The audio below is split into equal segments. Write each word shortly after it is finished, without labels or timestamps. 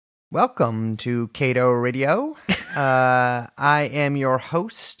Welcome to Koch'd Radio. I am your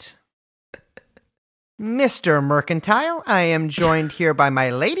host, Mr. Mercantile. I am joined here by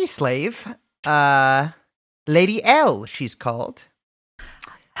my lady slave, Lady L, she's called.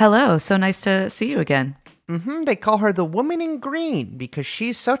 Hello, so nice to see you again. They call her the woman in green because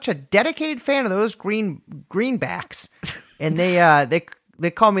she's such a dedicated fan of those greenbacks. And they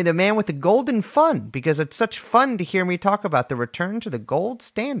call me the man with the golden fun because it's such fun to hear me talk about the return to the gold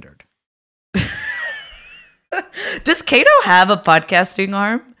standard. Does Kato have a podcasting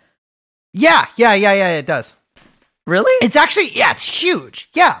arm? Yeah, it does. Really? It's actually, it's huge.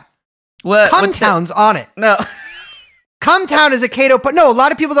 Yeah. What? Cumtown's on it. No. Cumtown is a Kato, no, a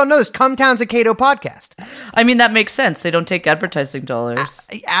lot of people don't know this. Cumtown's a Kato podcast. I mean, that makes sense. They don't take advertising dollars.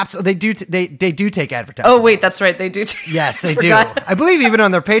 Absolutely, they do take advertising. Oh wait, that's right, they do. Yes, they do. I believe even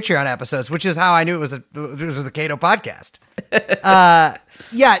on their Patreon episodes, which is how I knew it was a Kato podcast.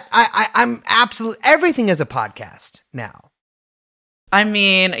 I'm absolutely everything is a podcast now. I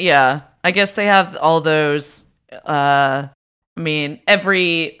mean, yeah, I guess they have all those. Every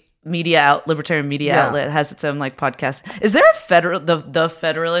libertarian media outlet has its own podcast. Is there a the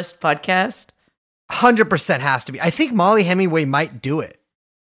Federalist podcast? 100% has to be. I think Molly Hemingway might do it.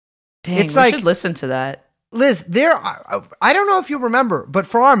 Dang, we should listen to that. Liz, I don't know if you remember, but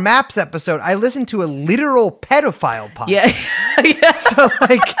for our Maps episode, I listened to a literal pedophile podcast. Yeah. So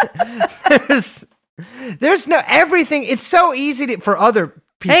there's no everything. It's so easy for other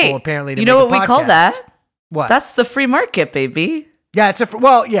people apparently to you know make what we call that? What? That's the free market, baby. Yeah,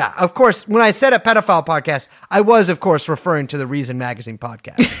 of course, when I said a pedophile podcast, I was, of course, referring to the Reason Magazine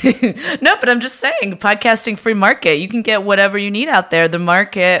podcast. No, but I'm just saying, podcasting free market. You can get whatever you need out there. The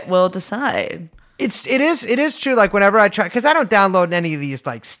market will decide. It is true. Like whenever I try, because I don't download any of these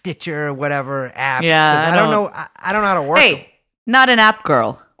like Stitcher or whatever apps. Yeah, I don't know how to work. Hey, not an app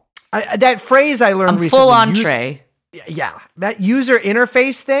girl. That phrase I learned recently. Full entree. Yeah, that user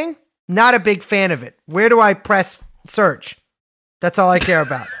interface thing. Not a big fan of it. Where do I press search? That's all I care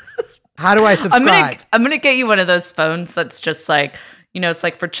about. How do I subscribe? I'm gonna get you one of those phones that's just like, it's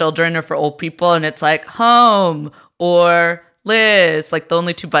like for children or for old people, and it's like home or Liz, like the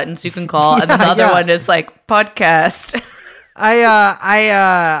only two buttons you can call, and then the other one is like podcast.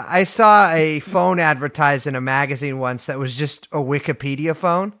 I saw a phone advertised in a magazine once that was just a Wikipedia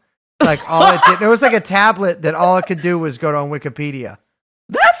phone. Like all it did, it was like a tablet that all it could do was go on Wikipedia.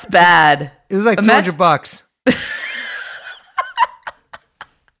 That's bad. It was like $200.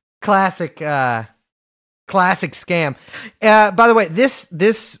 Classic scam. By the way, this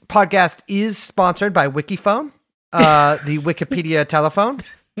podcast is sponsored by Wikiphone, the Wikipedia telephone.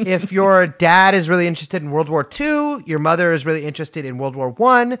 If your dad is really interested in World War II, your mother is really interested in World War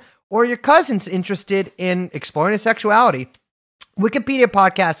I, or your cousin's interested in exploring his sexuality, Wikipedia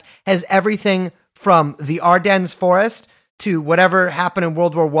podcast has everything from the Ardennes forest to whatever happened in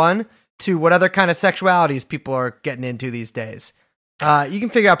World War I to what other kind of sexualities people are getting into these days. You can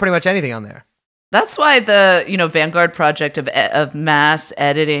figure out pretty much anything on there. That's why the Vanguard project of mass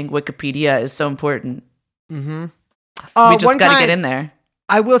editing Wikipedia is so important. Mm-hmm. We just got to get in there.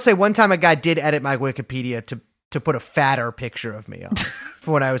 I will say one time a guy did edit my Wikipedia to put a fatter picture of me on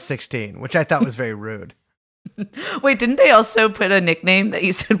for when I was 16, which I thought was very rude. Wait, didn't they also put a nickname that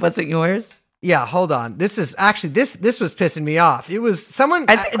you said wasn't yours? Yeah, hold on. This is actually this was pissing me off. It was someone.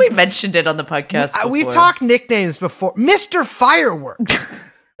 I think we mentioned it on the podcast before. We've talked nicknames before. Mr. Fireworks.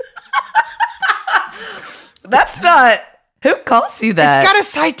 That's not. Who calls you that? It's got a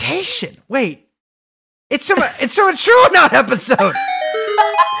citation. Wait, it's from a True or Not episode.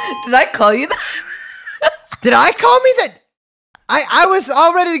 Did I call you that? Did I call me that? I was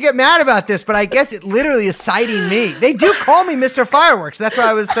all ready to get mad about this, but I guess it literally is citing me. They do call me Mr. Fireworks. That's why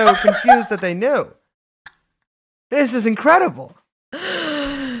I was so confused that they knew. This is incredible.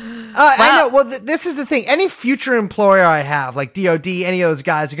 Wow. I know. Well, this is the thing. Any future employer I have, like DOD, any of those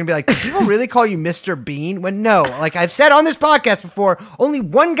guys are going to be like, do people really call you Mr. Bean? When no, like I've said on this podcast before, only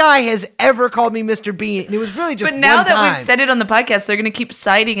one guy has ever called me Mr. Bean, and it was really just But now one that time. we've said it on the podcast, they're going to keep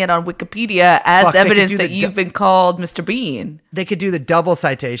citing it on Wikipedia as evidence that you've been called Mr. Bean. They could do the double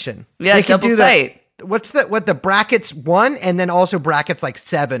citation. Yeah, they could double cite. What the brackets 1 and then also brackets like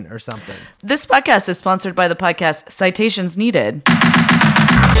 7 or something. This podcast is sponsored by the podcast Citations Needed.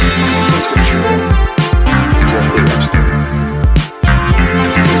 Jeffrey Epstein.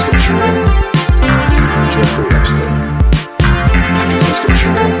 Jeffrey Epstein. Jeffrey Epstein.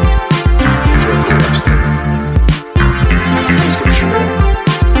 Jeffrey Epstein.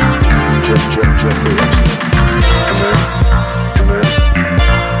 Come here.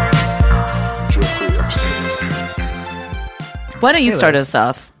 Jeffrey Epstein. Why don't you Hey, start Liz. us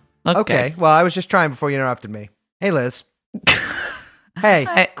off? Okay. Well, I was just trying before you interrupted me. Hey, Liz. Hey,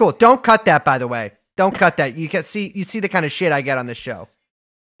 Hi. cool. Don't cut that, by the way. Don't cut that. You see the kind of shit I get on this show.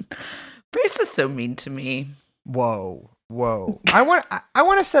 Brace is so mean to me. Whoa. I want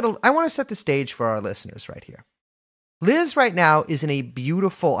to set the stage for our listeners right here. Liz right now is in a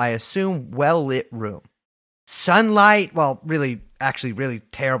beautiful, I assume, well-lit room. Sunlight, well, really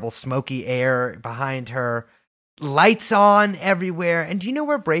terrible smoky air behind her. Lights on everywhere. And do you know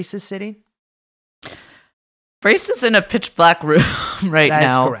where Brace is sitting? Brace is in a pitch black room right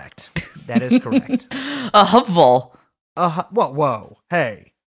now. That is correct. A hovel. Whoa.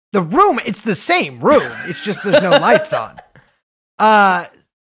 Hey. The room, it's the same room. It's just there's no lights on.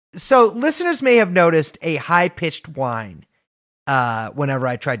 So listeners may have noticed a high-pitched whine whenever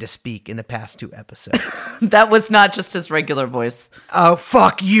I tried to speak in the past 2 episodes. That was not just his regular voice. Oh,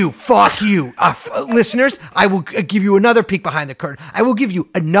 fuck you. Listeners, I will give you another peek behind the curtain. I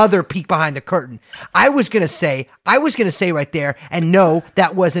was going to say right there, and no,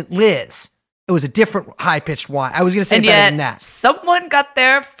 that wasn't Liz. It was a different high-pitched whine. I was going to say and better yet, than that. Someone got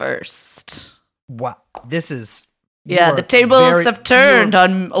there first. Wow. This is... Yeah, the tables have turned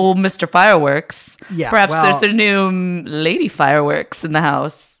on old Mr. Fireworks. Yeah, perhaps there's a new Lady Fireworks in the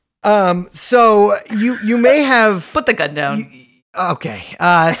house. So you may have put the gun down. Okay.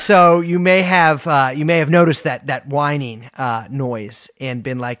 So you may have noticed that whining noise and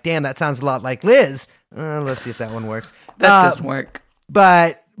been like, "Damn, that sounds a lot like Liz." Let's see if that one works. That doesn't work.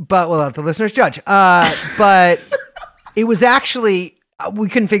 But we'll let the listeners judge. But it was actually. We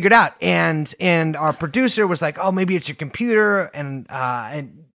couldn't figure it out, and our producer was like, "Oh, maybe it's your computer." And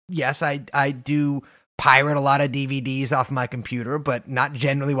yes, I do pirate a lot of DVDs off my computer, but not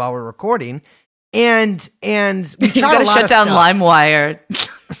generally while we're recording. And we you tried gotta a lot shut of down stuff. LimeWire.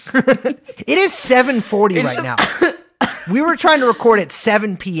 It is 7:40 right now. We were trying to record at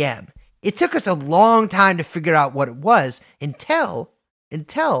 7 p.m. It took us a long time to figure out what it was until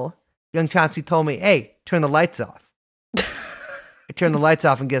young Chauncey told me, "Hey, turn the lights off." I turned the lights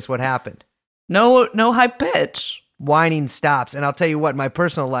off, and guess what happened? No high pitch. Whining stops, and I'll tell you what. In my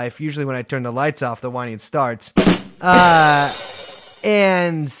personal life, usually when I turn the lights off, the whining starts. Sorry,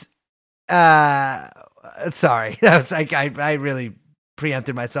 that was like I really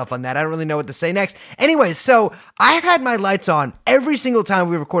preempted myself on that. I don't really know what to say next. Anyway, so I've had my lights on every single time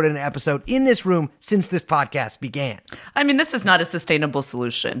we recorded an episode in this room since this podcast began. I mean, this is not a sustainable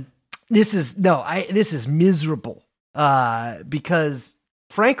solution. This is miserable. Because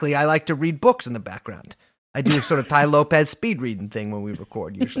frankly, I like to read books in the background. I do a sort of Ty Lopez speed reading thing when we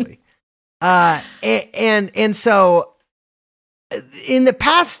record usually. And so in the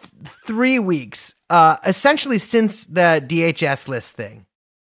past 3 weeks, essentially since the DHS list thing,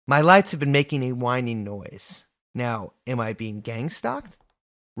 my lights have been making a whining noise. Now, am I being gang stalked,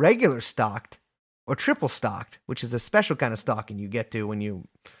 regular stalked, or triple stalked, which is a special kind of stalking you get to when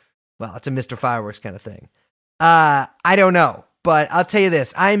it's a Mr. Fireworks kind of thing. I don't know, but I'll tell you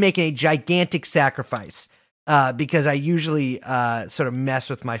this. I'm making a gigantic sacrifice because I usually sort of mess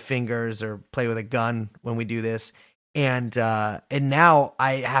with my fingers or play with a gun when we do this. And now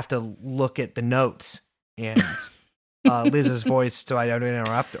I have to look at the notes and Liz's voice so I don't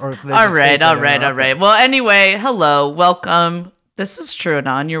interrupt. Or Liz's all right. Her. Well, anyway, hello, welcome. This is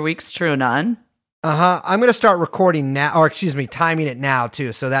TrueAnon, your week's TrueAnon. I'm going to start recording now, or timing it now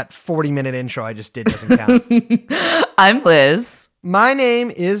too. So that 40-minute intro I just did doesn't count. I'm Liz. My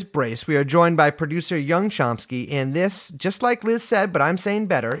name is Brace. We are joined by producer Young Chomsky, and this, just like Liz said, but I'm saying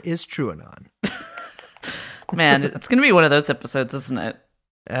better, is TrueAnon. Man, it's going to be one of those episodes, isn't it?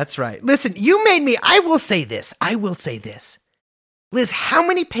 That's right. Listen, you made me, I will say this. Liz, how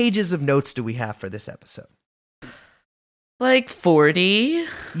many pages of notes do we have for this episode? Like 40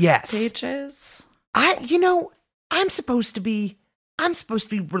 pages. I'm supposed to be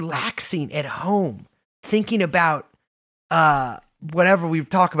relaxing at home, thinking about whatever we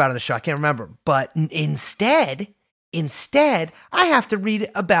talk about on the show. I can't remember, but instead, I have to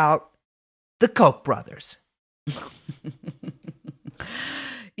read about the Koch brothers.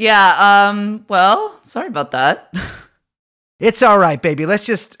 Yeah. Well, sorry about that. It's all right, baby. Let's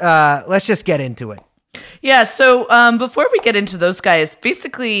just get into it. Yeah, so before we get into those guys,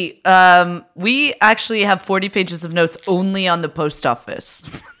 basically, we actually have 40 pages of notes only on the post office.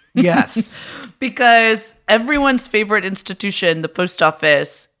 Yes. Because everyone's favorite institution, the post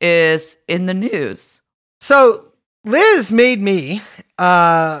office, is in the news. So Liz made me,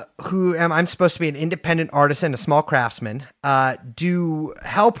 I'm supposed to be an independent artisan, a small craftsman,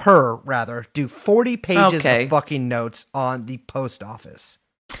 help her do 40 pages of fucking notes on the post office.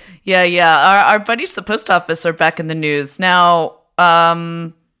 Yeah. Our buddies, the post office, are back in the news now.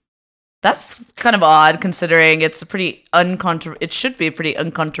 That's kind of odd considering it's a pretty it should be a pretty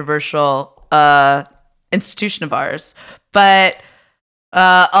uncontroversial institution of ours. But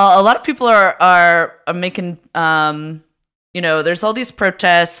a lot of people are making there's all these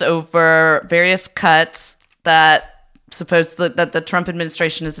protests over various cuts that that the Trump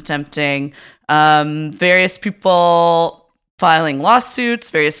administration is attempting. Various people filing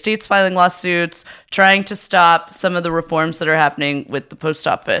lawsuits, various states filing lawsuits, trying to stop some of the reforms that are happening with the post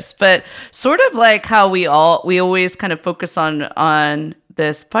office. But sort of like how we always kind of focus on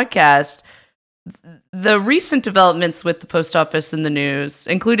this podcast, the recent developments with the post office in the news,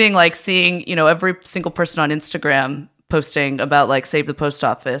 including like seeing, every single person on Instagram posting about like save the post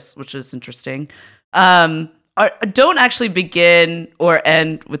office, which is interesting, don't actually begin or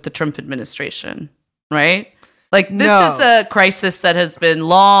end with the Trump administration, right? Like, this is a crisis that has been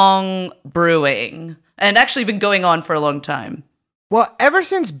long brewing and actually been going on for a long time. Well, ever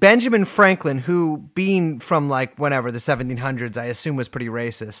since Benjamin Franklin, who being from like whenever, the 1700s, I assume was pretty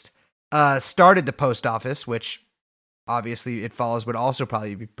racist, started the post office, which obviously it follows would also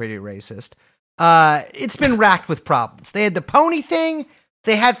probably be pretty racist, it's been racked with problems. They had the pony thing.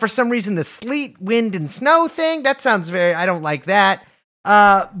 They had, for some reason, the sleet, wind, and snow thing. That sounds I don't like that.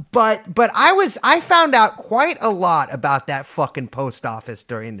 But I found out quite a lot about that fucking post office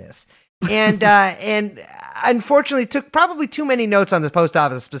during this. And unfortunately took probably too many notes on the post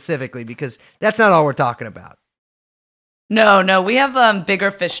office specifically, because that's not all we're talking about. No, we have bigger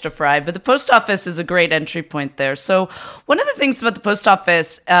fish to fry, but the post office is a great entry point there. So one of the things about the post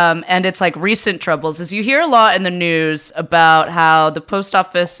office and its like recent troubles is you hear a lot in the news about how the post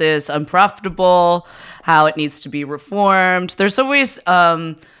office is unprofitable, how it needs to be reformed. There's always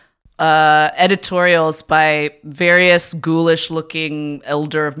editorials by various ghoulish-looking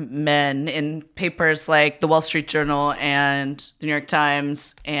elder men in papers like the Wall Street Journal and the New York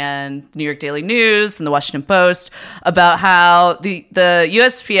Times and New York Daily News and the Washington Post about how the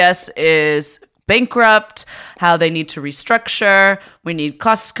USPS is bankrupt, how they need to restructure, we need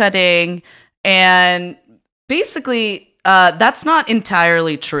cost cutting, and basically that's not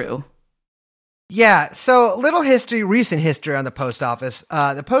entirely true. Yeah, so recent history on the post office.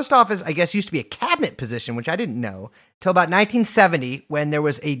 The post office, I guess, used to be a cabinet position, which I didn't know, till about 1970, when there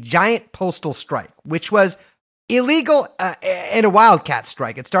was a giant postal strike, which was illegal and a wildcat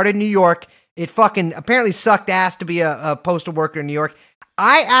strike. It started in New York. It fucking apparently sucked ass to be a postal worker in New York.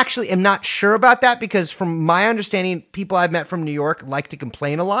 I actually am not sure about that, because from my understanding, people I've met from New York like to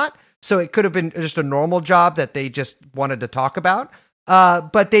complain a lot. So it could have been just a normal job that they just wanted to talk about.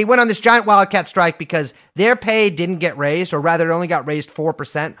 But they went on this giant wildcat strike because their pay didn't get raised, or rather it only got raised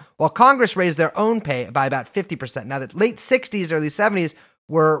 4%, while Congress raised their own pay by about 50%. Now, the late 60s, early 70s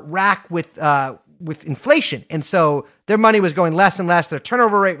were racked with inflation, and so their money was going less and less. Their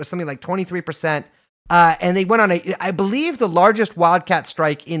turnover rate was something like 23%, and they went on I believe, the largest wildcat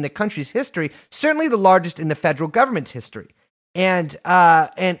strike in the country's history, certainly the largest in the federal government's history. And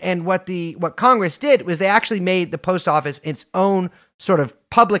what Congress did was they actually made the post office its own sort of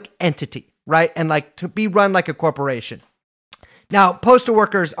public entity, right? And like to be run like a corporation. Now, postal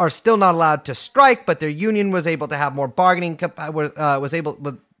workers are still not allowed to strike, but their union was able to have more bargaining,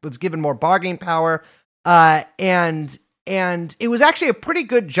 was given more bargaining power. And it was actually a pretty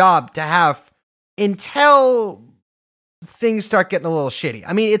good job to have until things start getting a little shitty.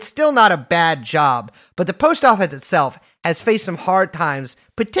 I mean, it's still not a bad job, but the post office itself has faced some hard times.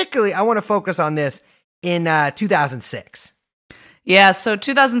 Particularly, I want to focus on this in 2006. Yeah, so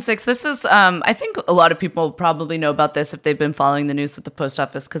 2006, this is, I think a lot of people probably know about this if they've been following the news with the post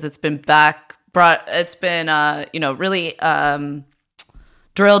office, because it's been really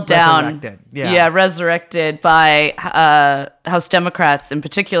drilled down. Resurrected. Yeah, resurrected by House Democrats in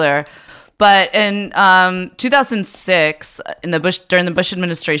particular. But in 2006, during the Bush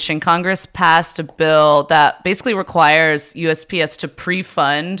administration, Congress passed a bill that basically requires USPS to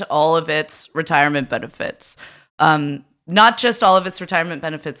pre-fund all of its retirement benefits. Not just all of its retirement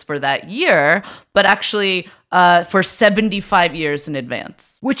benefits for that year, but actually for 75 years in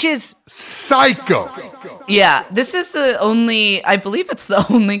advance. Which is Psycho. Yeah, this is I believe it's the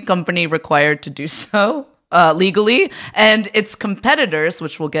only company required to do so. Legally, and its competitors,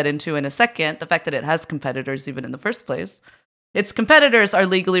 which we'll get into in a second, the fact that it has competitors even in the first place, its competitors are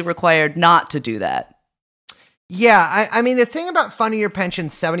legally required not to do that. Yeah, I mean, the thing about funding your pension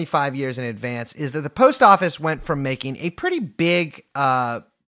 75 years in advance is that the post office went from making a pretty big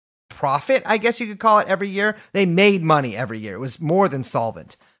profit, I guess you could call it, every year. They made money every year. It was more than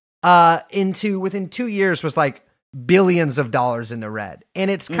solvent. Within 2 years was like billions of dollars in the red.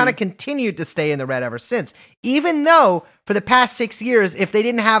 And it's kind of continued to stay in the red ever since. Even though for the past 6 years, if they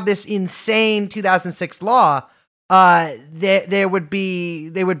didn't have this insane 2006 law, they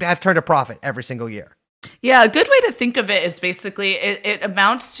would have turned a profit every single year. Yeah, a good way to think of it is basically it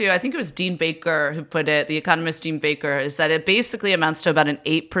amounts to, I think it was Dean Baker who put it, the economist Dean Baker, is that it basically amounts to about an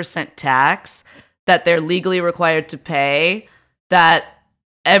 8% tax that they're legally required to pay that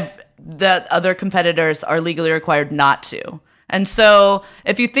that other competitors are legally required not to. And so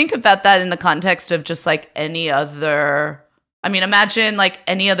if you think about that in the context of just like any other, I mean, imagine like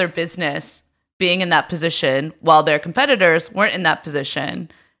any other business being in that position while their competitors weren't in that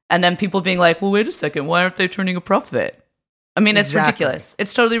position. And then people being like, well, wait a second, why aren't they turning a profit? I mean, it's ridiculous.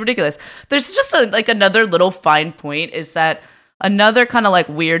 It's totally ridiculous. There's just another little fine point is that another kind of like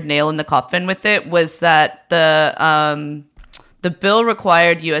weird nail in the coffin with it was that the bill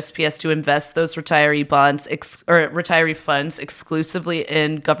required USPS to invest those retiree bonds or retiree funds exclusively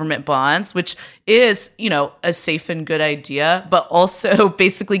in government bonds, which is, a safe and good idea, but also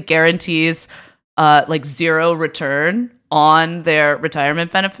basically guarantees like zero return on their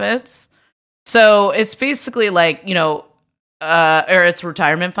retirement benefits. So it's basically like, or it's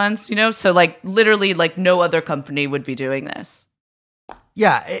retirement funds, so like literally like no other company would be doing this.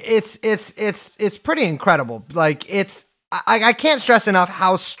 Yeah, it's pretty incredible. Like I can't stress enough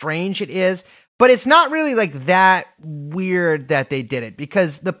how strange it is, but it's not really like that weird that they did it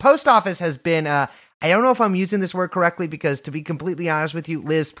because the post office has been, I don't know if I'm using this word correctly because to be completely honest with you,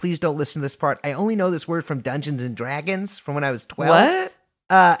 Liz, please don't listen to this part. I only know this word from Dungeons and Dragons from when I was 12. What?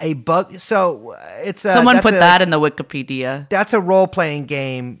 A bug. So it's someone put that in the Wikipedia. That's a role-playing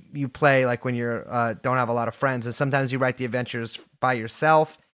game you play like when you're don't have a lot of friends, and sometimes you write the adventures by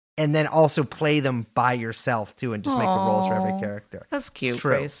yourself. And then also play them by yourself too, and just make the rolls for every character. That's cute, it's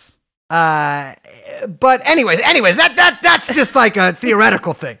true. Grace. But anyways, that's just like a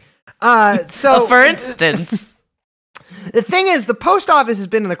theoretical thing. So for instance, the thing is, the post office has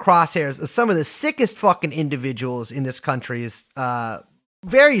been in the crosshairs of some of the sickest fucking individuals in this country's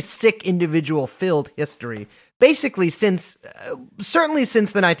very sick individual-filled history. Basically, certainly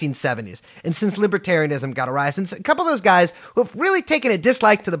since the 1970s, and since libertarianism got a rise, and a couple of those guys who have really taken a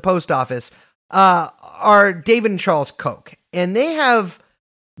dislike to the post office are David and Charles Koch, and they have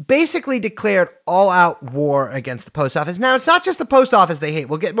basically declared all-out war against the post office. Now, it's not just the post office they hate.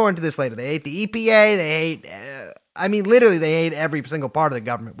 We'll get more into this later. They hate the EPA. They hate, literally, they hate every single part of the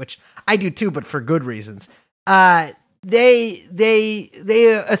government, which I do too, but for good reasons. They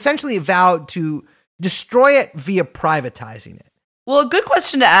essentially vowed to destroy it via privatizing it. Well, a good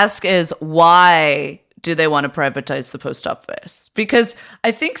question to ask is why do they want to privatize the post office? Because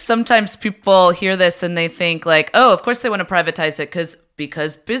I think sometimes people hear this and they think like, oh, of course they want to privatize it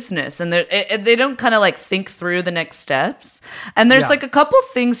because business, and they don't kind of like think through the next steps. And there's like a couple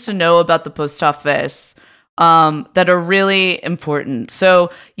things to know about the post office that are really important.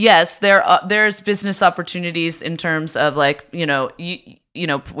 So yes, there's business opportunities in terms of like,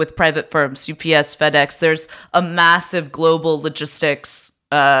 with private firms, UPS, FedEx. There's a massive global logistics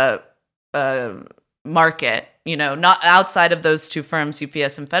market. Not outside of those two firms,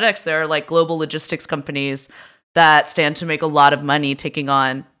 UPS and FedEx. There are like global logistics companies that stand to make a lot of money taking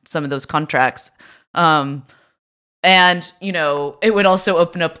on some of those contracts. And, it would also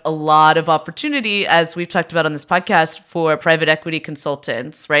open up a lot of opportunity, as we've talked about on this podcast, for private equity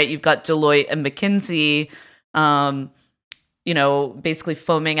consultants, right? You've got Deloitte and McKinsey, basically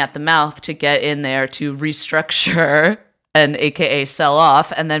foaming at the mouth to get in there to restructure and AKA sell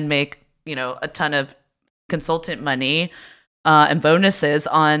off and then make, a ton of consultant money and bonuses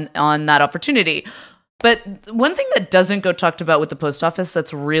on that opportunity. But one thing that doesn't go talked about with the post office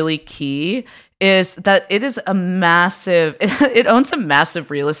that's really key is that it owns a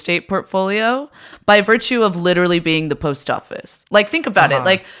massive real estate portfolio by virtue of literally being the post office. Like, think about it.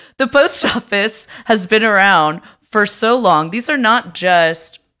 Like, the post office has been around for so long. These are not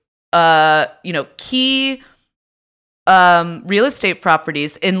just, key real estate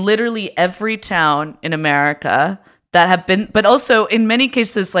properties in literally every town in America that have been, but also in many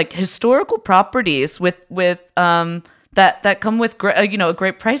cases, like historical properties with that come with a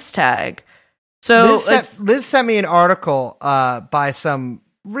great price tag. So Liz sent me an article by some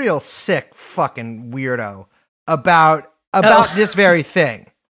real sick fucking weirdo about this very thing.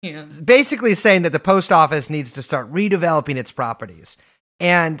 Yeah. Basically saying that the post office needs to start redeveloping its properties.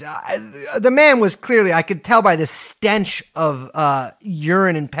 And the man was clearly, I could tell by the stench of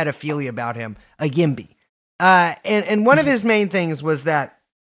urine and pedophilia about him, a Yimby. And one of his main things was that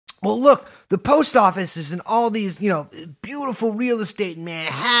Well, look, the post office is in all these, beautiful real estate in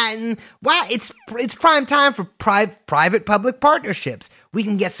Manhattan. Wow, it's prime time for private-public partnerships. We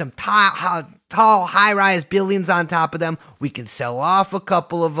can get some tall, high-rise buildings on top of them. We can sell off a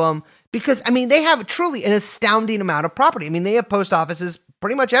couple of them because, they have truly an astounding amount of property. they have post offices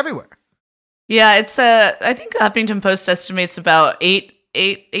pretty much everywhere. Yeah, I think the Huffington Post estimates about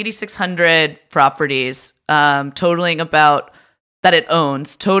 8,600 properties, totaling about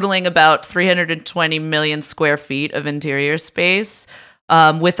 320 million square feet of interior space,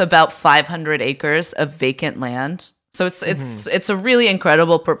 with about 500 acres of vacant land. So it's a really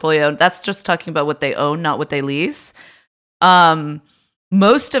incredible portfolio. That's just talking about what they own, not what they lease.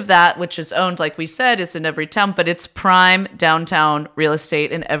 Most of that, which is owned, like we said, is in every town, but it's prime downtown real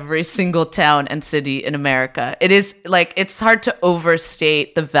estate in every single town and city in America. It is it's hard to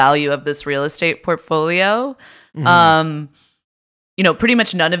overstate the value of this real estate portfolio. Pretty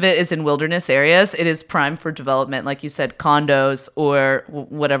much none of it is in wilderness areas. It is prime for development, like you said, condos or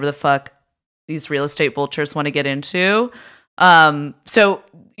whatever the fuck these real estate vultures want to get into.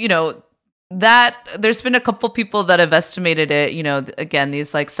 That there's been a couple people that have estimated it, again,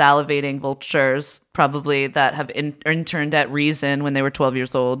 these salivating vultures probably that have interned at Reason when they were 12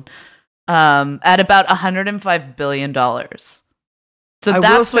 years old, at about $105 billion. So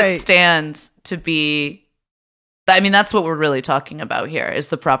that's what stands to be. That's what we're really talking about here is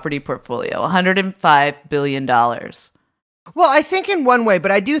the property portfolio, $105 billion. Well, I think in one way,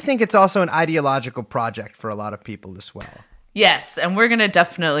 but I do think it's also an ideological project for a lot of people as well. Yes, and we're going to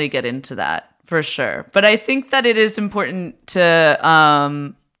definitely get into that for sure. But I think that it is important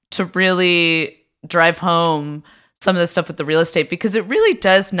to really drive home some of the stuff with the real estate because it really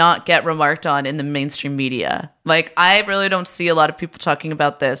does not get remarked on in the mainstream media. I really don't see a lot of people talking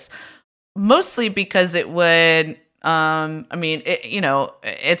about this, mostly because it would,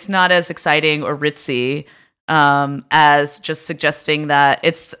 it's not as exciting or ritzy as just suggesting that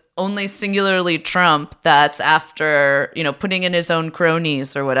it's only singularly Trump that's after, putting in his own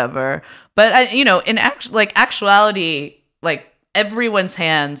cronies or whatever. But, in actuality, everyone's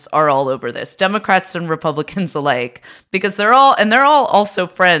hands are all over this, Democrats and Republicans alike, because they're all also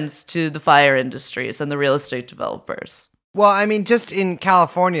friends to the fire industries and the real estate developers. Well, just in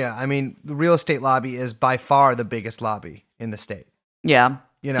California, the real estate lobby is by far the biggest lobby in the state. Yeah.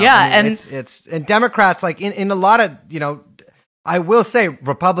 And it's and Democrats, in a lot of, I will say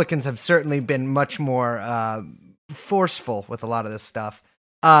Republicans have certainly been much more forceful with a lot of this stuff.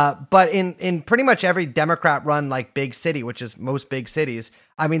 But in pretty much every Democrat-run big city, which is most big cities,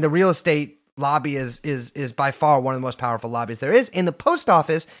 the real estate lobby is by far one of the most powerful lobbies there is. And the post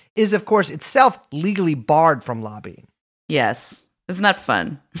office is, of course, itself legally barred from lobbying. Yes. Isn't that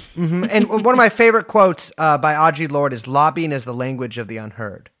fun? Mm-hmm. And one of my favorite quotes by Audre Lorde is, "Lobbying is the language of the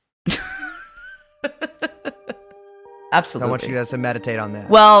unheard." Absolutely. I want you guys to meditate on that.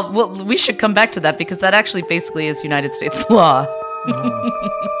 Well, we should come back to that because that actually basically is United States law.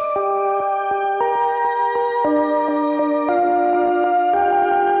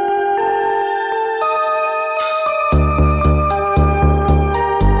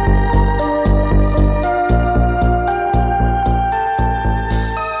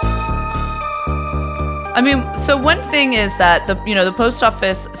 So one thing is that the post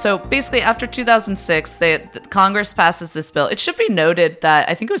office. So basically, after 2006, the Congress passes this bill. It should be noted that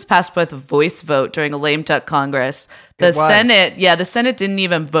I think it was passed with a voice vote during a lame duck Congress. The Senate didn't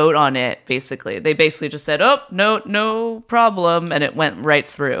even vote on it. Basically, they basically just said, "Oh, no problem," and it went right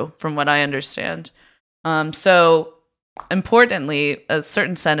through, from what I understand. So importantly, a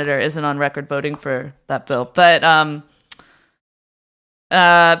certain senator isn't on record voting for that bill, but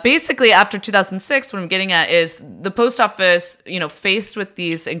basically, after 2006, what I'm getting at is the post office, faced with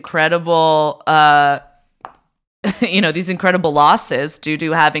these incredible, these incredible losses due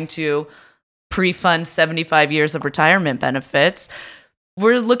to having to pre-fund 75 years of retirement benefits,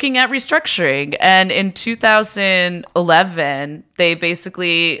 we're looking at restructuring. And in 2011, they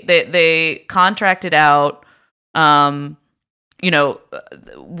basically they contracted out,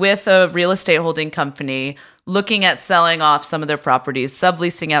 with a real estate holding company, looking at selling off some of their properties,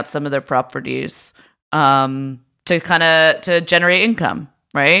 subleasing out some of their properties, to generate income,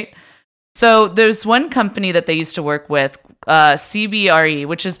 right? So there's one company that they used to work with, CBRE,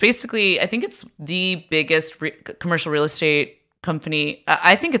 which is basically, I think it's the biggest commercial real estate company.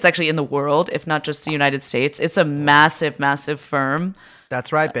 I think it's actually in the world, if not just the United States. It's a massive, massive firm.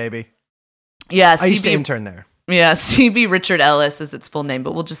 That's right, baby. Yeah, I used to intern there. Yeah, CB Richard Ellis is its full name,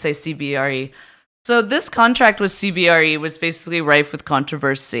 but we'll just say CBRE. So this contract with CBRE was basically rife with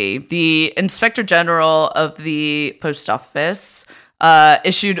controversy. The Inspector General of the Post Office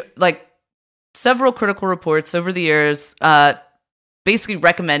issued like several critical reports over the years, basically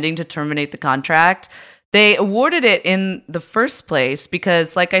recommending to terminate the contract. They awarded it in the first place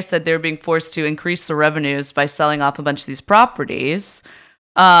because, like I said, they were being forced to increase the revenues by selling off a bunch of these properties.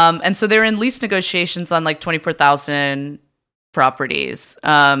 And so they're in lease negotiations on like 24,000 properties.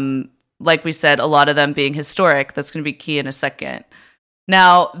 Like we said, a lot of them being historic. That's going to be key in a second.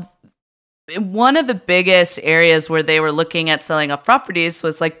 Now, one of the biggest areas where they were looking at selling off properties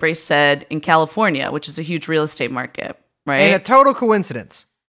was, like Brace said, in California, which is a huge real estate market, right? And a total coincidence.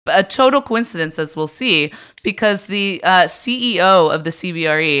 A total coincidence, as we'll see, because the CEO of the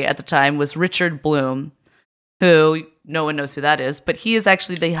CBRE at the time was Richard Bloom, who no one knows who that is, but he is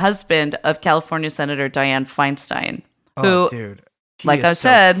actually the husband of California Senator Dianne Feinstein. Oh, who, dude. He like is I so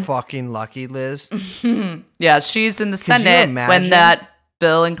said, fucking lucky, Liz. yeah, she's in the Could you Senate when imagine? that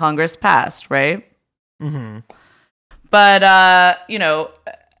bill in Congress passed, right? Mm-hmm. But,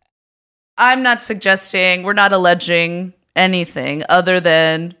 I'm not suggesting, we're not alleging anything other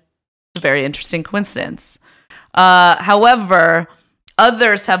than a very interesting coincidence. However,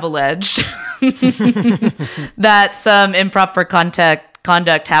 others have alleged that some improper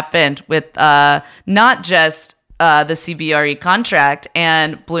conduct happened with not just the CBRE contract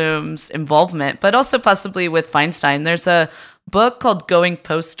and Bloom's involvement, but also possibly with Feinstein. There's a book called Going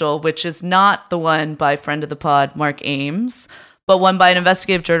Postal, which is not the one by friend of the pod, Mark Ames, but one by an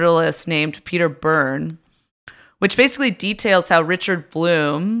investigative journalist named Peter Byrne, which basically details how Richard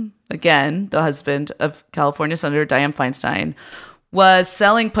Bloom, again, the husband of California Senator Dianne Feinstein, was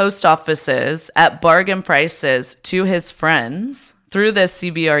selling post offices at bargain prices to his friends through this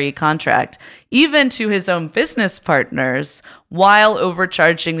CBRE contract, even to his own business partners, while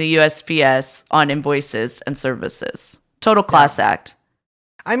overcharging the USPS on invoices and services. Total class act.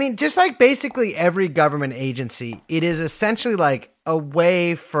 I mean, just like basically every government agency, it is essentially like a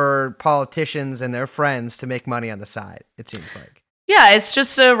way for politicians and their friends to make money on the side, it seems like. Yeah, it's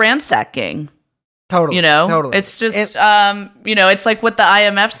just a ransacking. Totally. Totally. It's just, it's like what the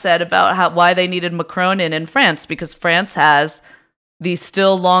IMF said about why they needed Macron in France, because France has the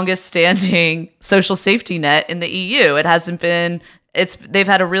still longest standing social safety net in the EU. It hasn't been, they've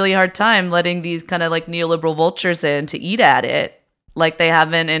had a really hard time letting these kind of like neoliberal vultures in to eat at it like they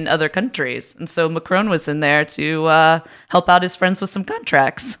haven't in other countries. And so Macron was in there to help out his friends with some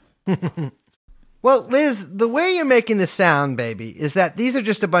contracts. Well, Liz, the way you're making this sound, baby, is that these are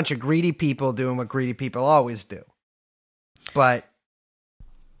just a bunch of greedy people doing what greedy people always do. But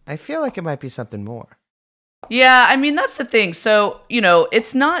I feel like it might be something more. Yeah, I mean, that's the thing. So,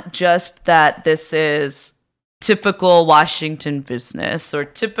 it's not just that this is typical Washington business or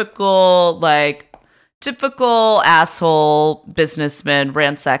typical asshole businessman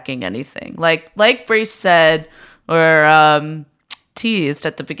ransacking anything. Like Brace said, or teased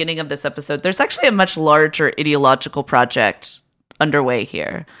at the beginning of this episode, there's actually a much larger ideological project underway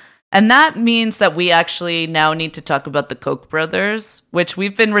here. And that means that we actually now need to talk about the Koch brothers, which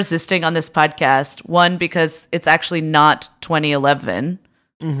we've been resisting on this podcast. One, because it's actually not 2011,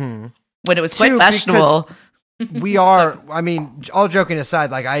 when it was quite fashionable. We are, I mean, all joking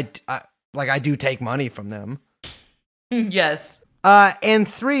aside, I do take money from them. Yes. And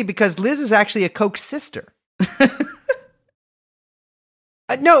 3, because Liz is actually a Koch sister.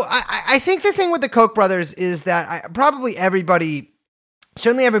 No, I think the thing with the Koch brothers is that probably everybody,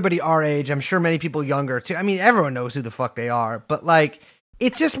 certainly everybody our age, I'm sure many people younger too. I mean, everyone knows who the fuck they are, but like,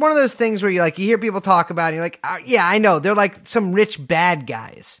 it's just one of those things where you hear people talk about it and you're like, yeah, I know. They're like some rich bad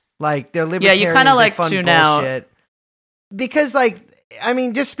guys. Like they're libertarians. Yeah, you kind of like tune out. Because I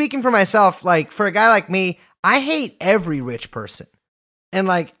mean, just speaking for myself, like for a guy like me, I hate every rich person. And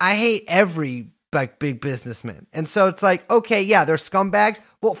like, I hate every big businessman. And so it's like, okay, yeah, they're scumbags.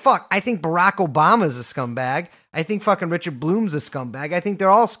 Well, fuck, I think Barack Obama's a scumbag. I think fucking Richard Bloom's a scumbag. I think they're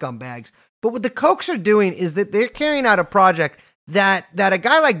all scumbags. But what the Kochs are doing is that they're carrying out a project that a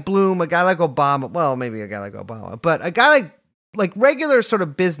guy like Bloom, a guy like Obama, well, maybe a guy like Obama, but a guy like regular sort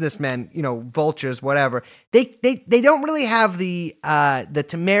of businessmen, vultures, whatever, they don't really have the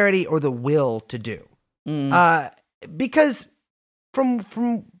temerity or the will to do. Because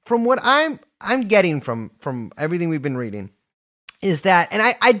from what I'm getting from everything we've been reading is that, and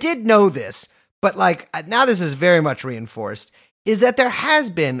I did know this, but like now this is very much reinforced, is that there has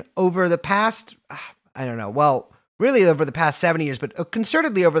been over the past, I don't know, well, really over the past 70 years, but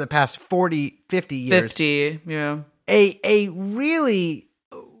concertedly over the past 40, 50 years. 50, yeah. A really,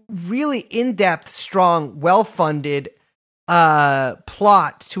 really in-depth, strong, well-funded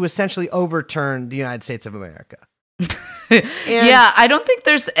plot to essentially overturn the United States of America. Yeah, I don't think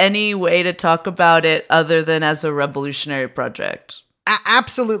there's any way to talk about it other than as a revolutionary project.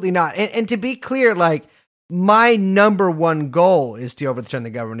 absolutely not. And to be clear, like, my number one goal is to overturn the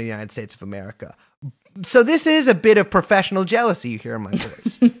government of the United States of America. So this is a bit of professional jealousy you hear in my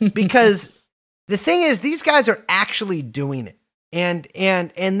voice. Because the thing is, these guys are actually doing it. And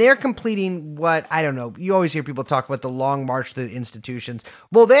they're completing what, I don't know, you always hear people talk about the long march to the institutions.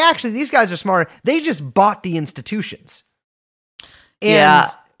 Well, these guys are smart. They just bought the institutions. And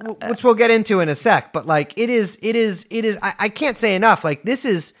which we'll get into in a sec, but like it is, I can't say enough. Like this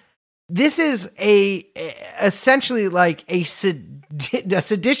is essentially like a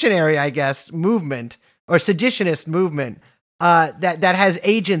seditionary, I guess, movement or seditionist movement, that has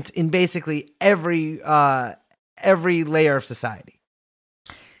agents in basically every layer of society.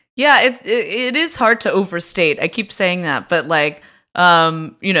 Yeah, it is hard to overstate. I keep saying that, but like,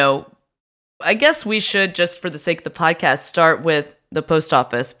 you know, I guess we should, just for the sake of the podcast, start with the post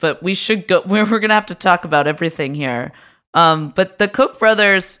office, but we should go, we're going to have to talk about everything here. But the Koch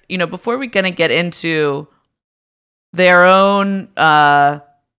brothers, you know, before we're going to get into their own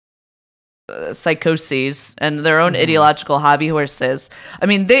psychoses and their own ideological hobby horses, I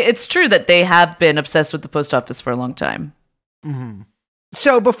mean, it's true that they have been obsessed with the post office for a long time. Mm-hmm.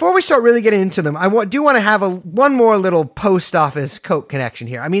 So before we start really getting into them, I do want to have one more little post office Koch connection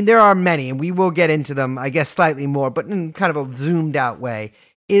here. I mean, there are many, and we will get into them, I guess, slightly more, but in kind of a zoomed out way,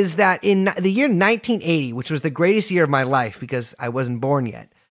 is that in the year 1980, which was the greatest year of my life because I wasn't born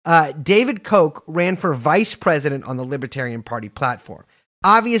yet, David Koch ran for vice president on the Libertarian Party platform.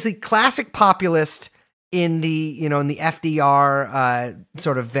 Obviously, classic populist in the FDR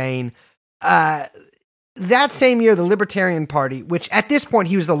sort of vein. That same year, the Libertarian Party, which at this point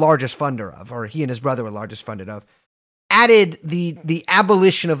he was the largest funder of, or he and his brother were largest funded of, added the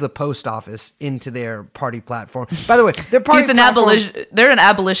abolition of the post office into their party platform. By the way, their party they're an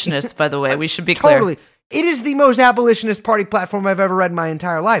abolitionist, by the way. We should be totally clear. It is the most abolitionist party platform I've ever read in my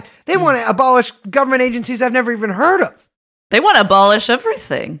entire life. They want to abolish government agencies I've never even heard of. They want to abolish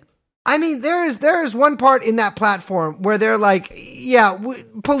everything. I mean, there is one part in that platform where they're like, yeah,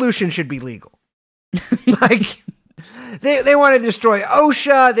 pollution should be legal. Like they want to destroy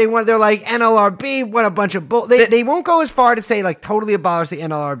OSHA. They're like NLRB. What a bunch of bull. They won't go as far to say like totally abolish the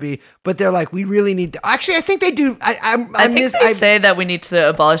NLRB, but they're like, we really need to. Actually, I think they do. I think they say that we need to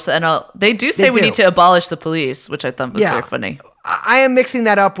abolish the NL. They do say we need to abolish the police, which I thought was very funny. I am mixing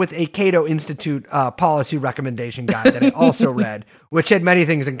that up with a Cato Institute policy recommendation guide that I also read, which had many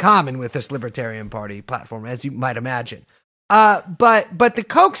things in common with this Libertarian Party platform, as you might imagine. But the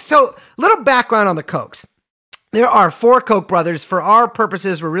Kochs, so little background on the Kochs. There are 4 Koch brothers. For our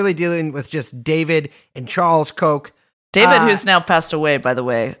purposes, we're really dealing with just David and Charles Koch. David, who's now passed away, by the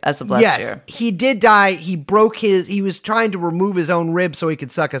way, as of last year. Yes, he did die. He was trying to remove his own rib so he could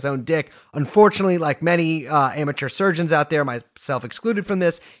suck his own dick. Unfortunately, like many amateur surgeons out there, myself excluded from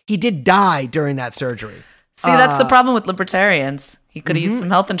this, he did die during that surgery. See, that's the problem with libertarians. He could have used some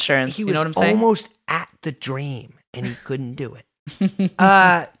health insurance. He you know what I'm saying? Almost at the dream, and he couldn't do it.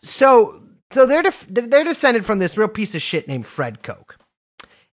 So they're descended from this real piece of shit named Fred Koch.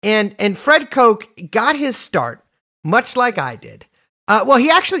 And Fred Koch got his start, much like I did. Well,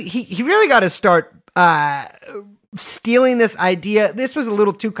 he really got his start stealing this idea. This was a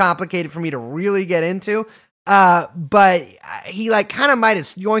little too complicated for me to really get into. But he like kind of might have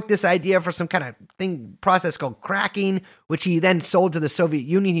yoinked this idea for some kind of process called cracking, which he then sold to the Soviet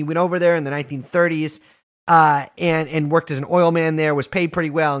Union. He went over there in the 1930s. And worked as an oil man there, was paid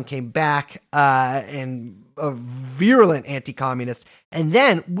pretty well, and came back, and a virulent anti-communist. And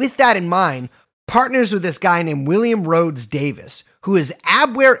then, with that in mind, partners with this guy named William Rhodes Davis, who is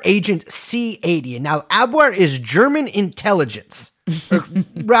Abwehr Agent C80. And now, Abwehr is German intelligence. Or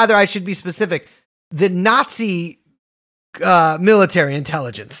rather, I should be specific, the Nazi military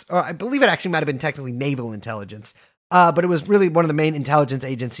intelligence. Or I believe it actually might have been technically naval intelligence. But it was really one of the main intelligence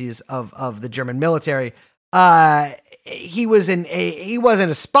agencies of the German military. He wasn't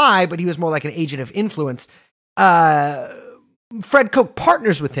a spy, but he was more like an agent of influence. Fred Koch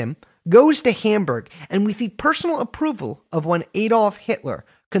partners with him, goes to Hamburg, and with the personal approval of one Adolf Hitler,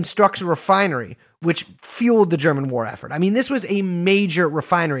 constructs a refinery, which fueled the German war effort. I mean, this was a major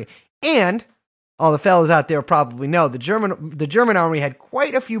refinery. And all the fellas out there probably know the German army had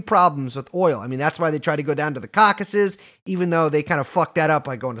quite a few problems with oil. I mean, that's why they tried to go down to the Caucasus, even though they kind of fucked that up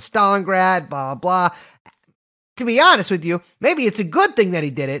by going to Stalingrad, blah, blah, blah. To be honest with you, maybe it's a good thing that he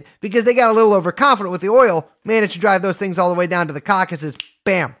did it because they got a little overconfident with the oil, managed to drive those things all the way down to the Caucasus.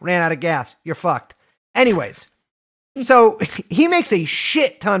 Bam, ran out of gas. You're fucked. Anyways, so he makes a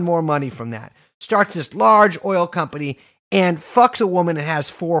shit ton more money from that. Starts this large oil company and fucks a woman and has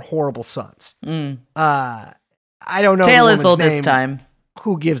 4 horrible sons. I don't know. Tale the as woman's old name. as time.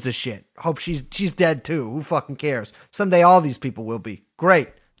 Who gives a shit? Hope she's dead too. Who fucking cares? Someday all these people will be. Great.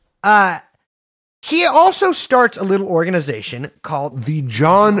 He also starts a little organization called The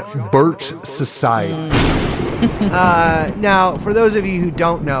John Birch Society. Now, for those of you who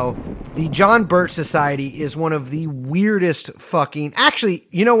don't know, the John Birch Society is one of the weirdest fucking. Actually,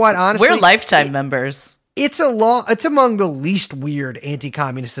 you know what? Honestly, We're lifetime members. It's among the least weird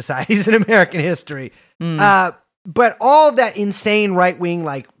anti-communist societies in American history. But all of that insane right-wing,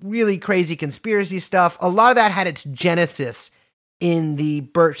 like really crazy conspiracy stuff, a lot of that had its genesis in the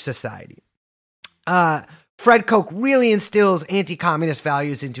Birch Society. Fred Koch really instills anti-communist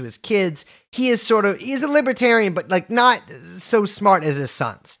values into his kids. He's a libertarian, but like not so smart as his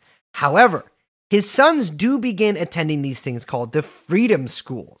sons. However, his sons do begin attending these things called the Freedom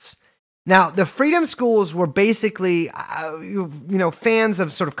Schools. Now, the Freedom Schools were basically, fans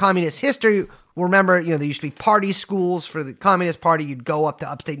of sort of communist history will remember, there used to be party schools for the Communist Party. You'd go up to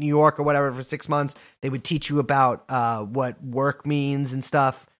upstate New York or whatever for 6 months. They would teach you about what work means and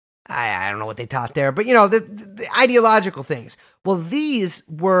stuff. I don't know what they taught there, but, the ideological things. Well, these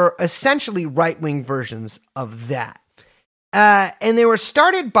were essentially right-wing versions of that. And they were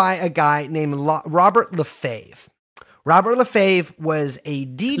started by a guy named Robert Lefebvre. Robert Lefebvre was a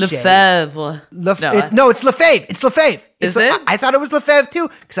DJ. Lefebvre. No, it's Lefebvre. It's Lefebvre. Is it? I thought it was Lefebvre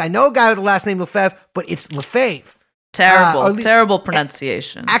too, because I know a guy with the last name Lefebvre, but it's Lefebvre. Terrible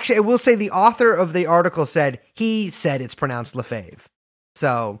pronunciation. Actually, I will say the author of the article said it's pronounced Lefebvre.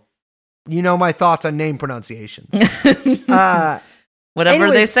 So, my thoughts on name pronunciations.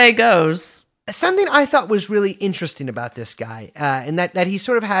 Whatever they say goes. Something I thought was really interesting about this guy, and that he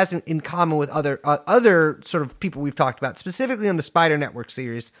sort of has in common with other sort of people we've talked about, specifically on the Spider Network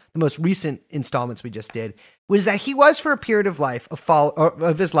series, the most recent installments we just did, was that he was for a period of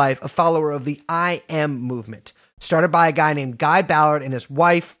his life a follower of the I Am movement, started by a guy named Guy Ballard and his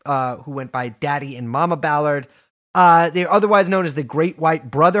wife, who went by Daddy and Mama Ballard. They're otherwise known as the Great White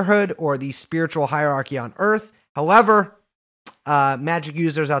Brotherhood or the spiritual hierarchy on Earth. However, magic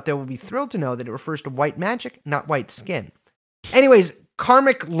users out there will be thrilled to know that it refers to white magic, not white skin. Anyways,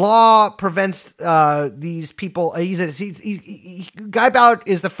 karmic law prevents these people. Guy Ballard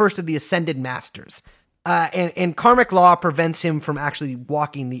is the first of the ascended masters, and karmic law prevents him from actually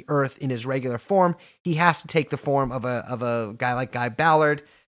walking the earth in his regular form. He has to take the form of a guy like Guy Ballard.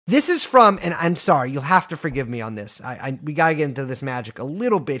 This is from, and I'm sorry, you'll have to forgive me on this. We gotta get into this magic a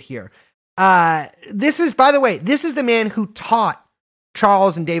little bit here. This is the man who taught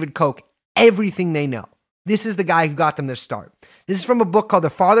Charles and David Koch everything they know. This is the guy who got them their start. This is from a book called The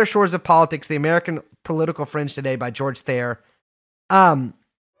Farther Shores of Politics, The American Political Fringe Today by George Thayer.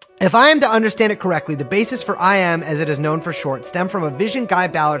 If I am to understand it correctly, the basis for I Am, as it is known for short, stemmed from a vision Guy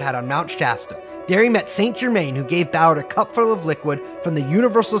Ballard had on Mount Shasta. There he met Saint Germain, who gave Ballard a cupful of liquid from the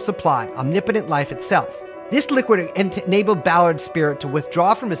universal supply, omnipotent life itself. This liquid enabled Ballard's spirit to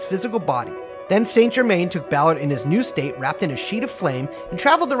withdraw from his physical body. Then Saint Germain took Ballard in his new state, wrapped in a sheet of flame, and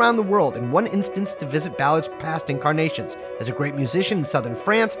traveled around the world, in one instance to visit Ballard's past incarnations, as a great musician in southern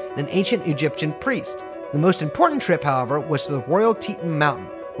France and an ancient Egyptian priest. The most important trip, however, was to the Royal Teton Mountain,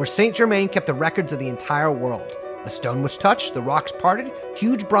 where Saint Germain kept the records of the entire world. A stone was touched, the rocks parted,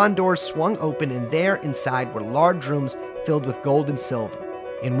 huge bronze doors swung open, and there inside were large rooms filled with gold and silver.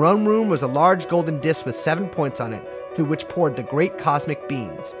 In one room was a large golden disc with 7 points on it, through which poured the great cosmic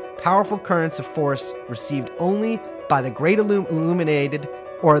beams, powerful currents of force received only by the great illuminated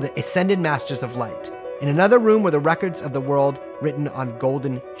or the ascended masters of light. In another room were the records of the world written on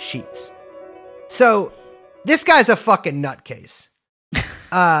golden sheets. So, this guy's a fucking nutcase.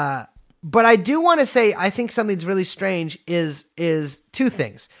 But I do want to say, I think something's really strange is two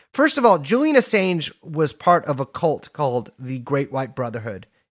things. First of all, Julian Assange was part of a cult called the Great White Brotherhood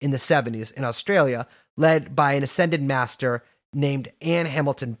in the 70s in Australia, led by an ascended master named Anne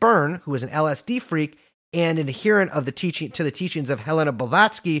Hamilton Byrne, who was an LSD freak and an adherent of the teachings of Helena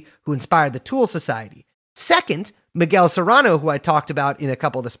Blavatsky, who inspired the Tool Society. Second, Miguel Serrano, who I talked about in a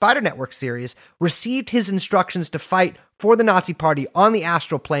couple of the Spider Network series, received his instructions to fight for the Nazi Party on the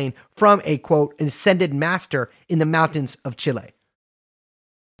astral plane from a, quote, ascended master in the mountains of Chile.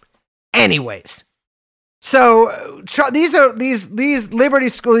 Anyways, so these liberty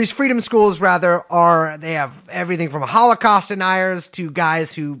schools, these freedom schools rather, they have everything from Holocaust deniers to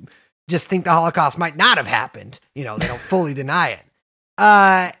guys who just think the Holocaust might not have happened. They don't fully deny it.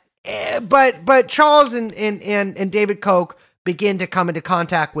 But Charles and David Koch begin to come into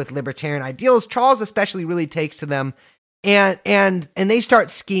contact with libertarian ideals. Charles especially really takes to them, and they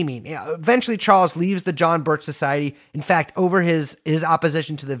start scheming. Eventually, Charles leaves the John Birch Society. In fact, over his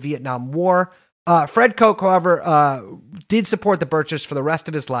opposition to the Vietnam War, Fred Koch, however, did support the Birchers for the rest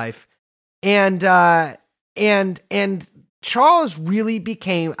of his life, and Charles really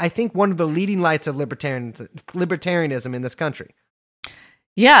became, I think, one of the leading lights of libertarianism in this country.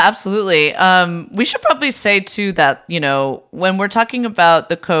 Yeah, absolutely. We should probably say too that, when we're talking about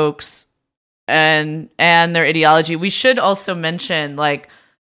the Kochs and their ideology, we should also mention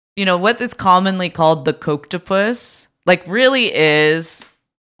what is commonly called the Kochtopus, really is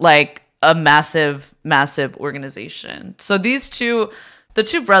a massive, massive organization. So the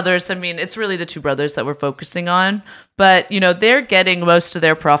two brothers, it's really the two brothers that we're focusing on, but, they're getting most of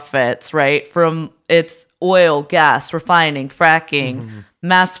their profits, right, from its oil, gas, refining, fracking,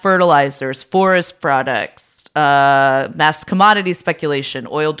 mass fertilizers, forest products, mass commodity speculation,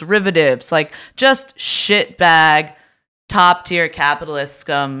 oil derivatives, just shitbag, top-tier capitalist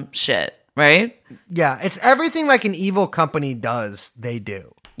scum shit, right? Yeah, it's everything like an evil company does, they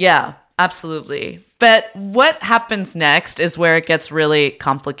do. Yeah, absolutely. But what happens next is where it gets really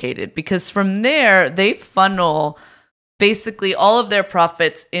complicated, because from there, they funnel basically all of their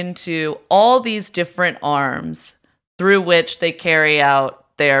profits into all these different arms through which they carry out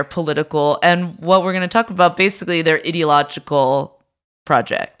their political and what we're going to talk about, basically their ideological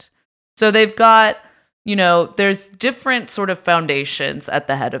project. So they've got, there's different sort of foundations at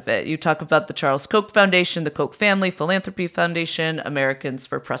the head of it. You talk about the Charles Koch Foundation, the Koch Family Philanthropy Foundation, Americans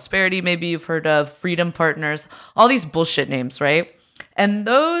for Prosperity, maybe you've heard of, Freedom Partners, all these bullshit names, right? And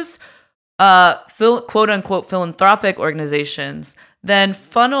those quote unquote philanthropic organizations then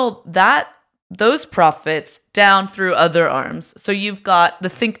funnel those profits down through other arms. So you've got the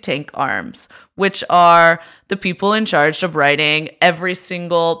think tank arms, which are the people in charge of writing every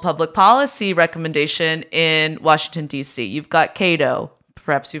single public policy recommendation in Washington, D.C. You've got Cato,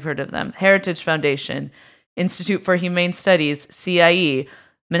 perhaps you've heard of them, Heritage Foundation, Institute for Humane Studies, CIE,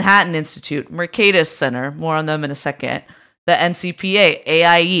 Manhattan Institute, Mercatus Center, more on them in a second, the NCPA,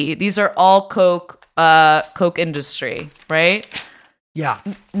 AIE. These are all Koch industry, right? Yeah.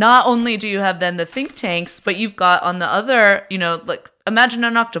 Not only do you have then the think tanks, but you've got on the other, imagine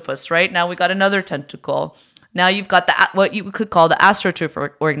an octopus, right? Now we got another tentacle. Now you've got what you could call the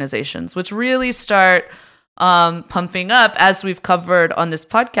AstroTurf organizations, which really start pumping up, as we've covered on this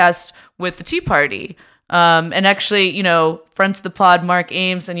podcast with the Tea Party. And actually, friends of the pod, Mark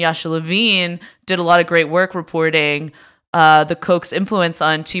Ames and Yasha Levine, did a lot of great work reporting the Koch's influence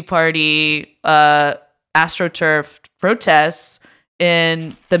on Tea Party AstroTurf protests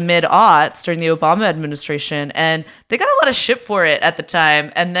in the mid-aughts during the Obama administration, and they got a lot of shit for it at the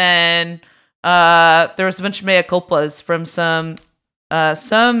time. And then there was a bunch of mea culpas from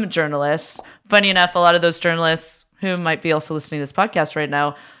some journalists. Funny enough, a lot of those journalists, who might be also listening to this podcast right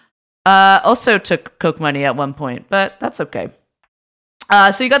now, also took Koch money at one point, but that's okay.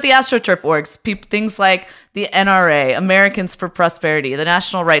 So you got the AstroTurf orgs, things like the NRA, Americans for Prosperity, the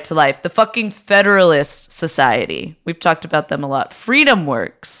National Right to Life, the fucking Federalist Society. We've talked about them a lot. Freedom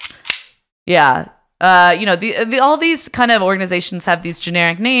Works. Yeah. All these kind of organizations have these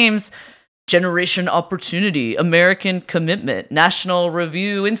generic names. Generation Opportunity, American Commitment, National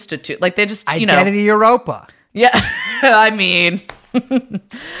Review Institute. They just, Identity Europa. Yeah.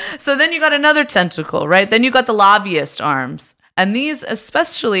 So then you got another tentacle, right? Then you got the lobbyist arms. And these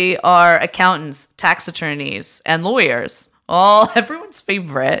especially are accountants, tax attorneys, and lawyers, everyone's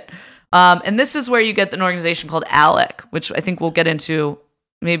favorite. And this is where you get an organization called ALEC, which I think we'll get into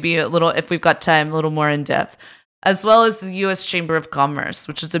maybe a little, if we've got time, a little more in depth, as well as the U.S. Chamber of Commerce,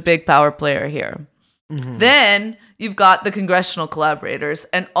 which is a big power player here. Mm-hmm. Then you've got the congressional collaborators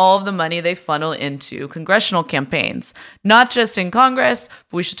and all of the money they funnel into congressional campaigns, not just in Congress,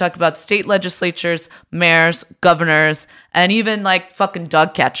 but we should talk about state legislatures, mayors, governors, and even fucking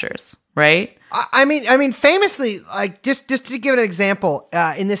dog catchers, right? I mean, famously, just to give an example,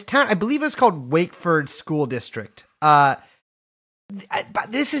 in this town, I believe it's called Wakeford School District. But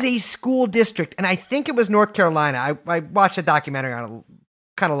this is a school district, and I think it was North Carolina. I watched a documentary on it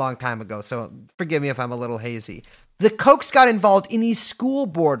kind of long time ago, so forgive me if I'm a little hazy. The Kochs got involved in the school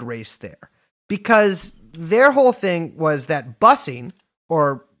board race there because their whole thing was that busing,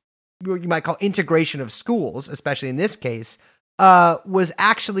 or you might call integration of schools, especially in this case, was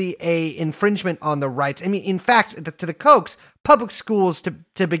actually a infringement on the rights. I mean, in fact, to the Kochs, public schools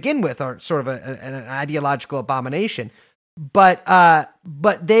to begin with are sort of an ideological abomination. But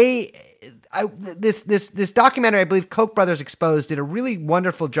this documentary, I believe Koch brothers Exposed, did a really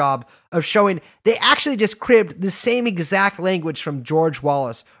wonderful job of showing they actually just cribbed the same exact language from George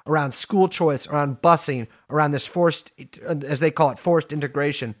Wallace around school choice, around busing, around this forced, as they call it, forced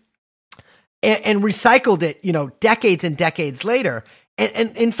integration, and recycled it, decades and decades later.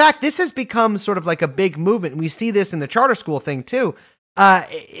 And in fact, this has become sort of like a big movement. And we see this in the charter school thing too,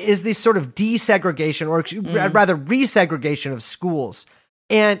 is this sort of desegregation or rather resegregation of schools.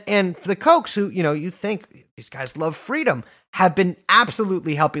 And for the Kochs who, you think these guys love freedom, have been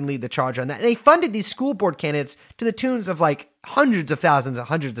absolutely helping lead the charge on that. And they funded these school board candidates to the tunes of like hundreds of thousands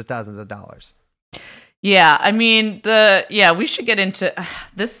of dollars. Yeah, I mean, we should get into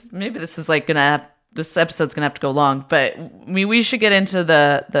this. Maybe this is like this episode's gonna have to go long, but we should get into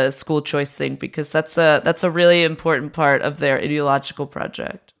the school choice thing because that's a really important part of their ideological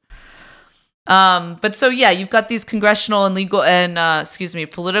project. But so yeah, you've got these congressional and legal and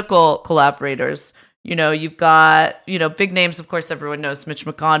political collaborators. You've got big names, of course, everyone knows Mitch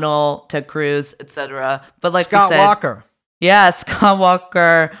McConnell, Ted Cruz, etc. But like Scott we said, Walker. Yeah, Scott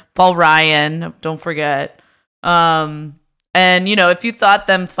Walker, Paul Ryan, don't forget. And, if you thought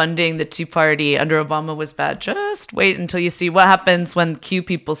them funding the Tea Party under Obama was bad, just wait until you see what happens when Q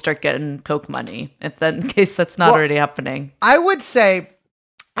people start getting Koch money, in case that's not already happening. I would say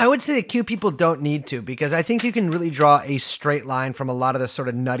that Q people don't need to, because I think you can really draw a straight line from a lot of the sort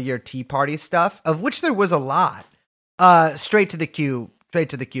of nuttier Tea Party stuff, of which there was a lot, straight to the Q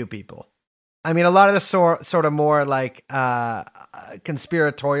people. I mean, a lot of the sort of more like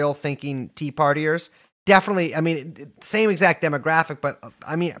conspiratorial thinking Tea Partiers, definitely, I mean, same exact demographic, but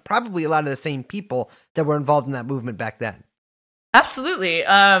I mean, probably a lot of the same people that were involved in that movement back then. Absolutely.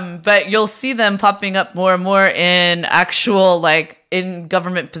 But you'll see them popping up more and more in actual, like, in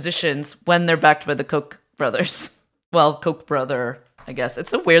government positions when they're backed by the Koch brothers. Well, Koch brother, I guess. It's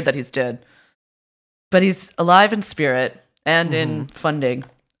so weird that he's dead. But he's alive in spirit and in funding.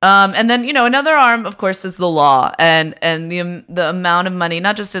 And then, another arm, of course, is the law and the amount of money,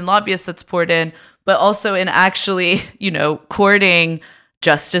 not just in lobbyists that's poured in, but also in actually, courting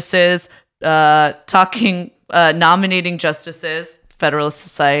justices, nominating justices, Federalist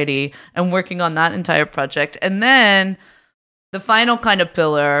Society, and working on that entire project. And then the final kind of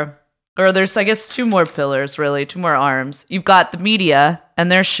pillar, or there's, I guess, two more pillars, really, two more arms. You've got the media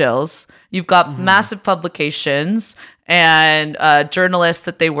and their shills. You've got massive publications and journalists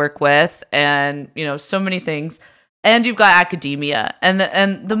that they work with, and so many things. And you've got academia, and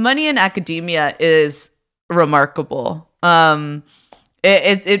the money in academia is remarkable.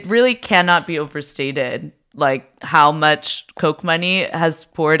 It really cannot be overstated, like how much Koch money has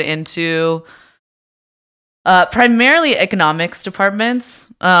poured into primarily economics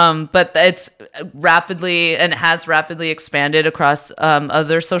departments, but it's rapidly and has rapidly expanded across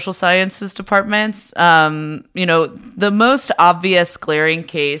other social sciences departments. The most obvious glaring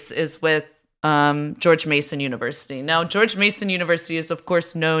case is with George Mason University. Now, George Mason University is, of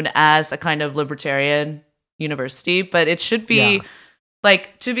course, known as a kind of libertarian university, but it should be,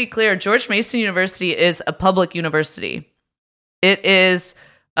 like, to be clear, George Mason University is a public university. It is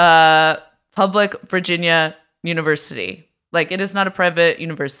public Virginia University. Like, it is not a private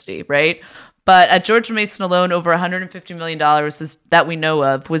university, right? But at George Mason alone, over $150 million that we know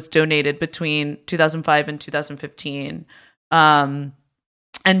of was donated between 2005 and 2015. And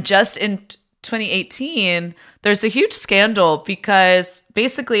just in 2018, there's a huge scandal because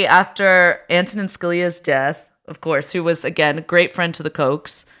basically after Antonin Scalia's death, of course, who was, again, a great friend to the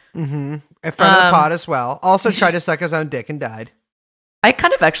Kochs. Mm-hmm. A friend of the pod as well. Also tried to suck his own dick and died. I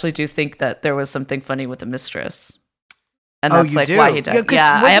kind of actually do think that there was something funny with the mistress. And that's like do? why he died.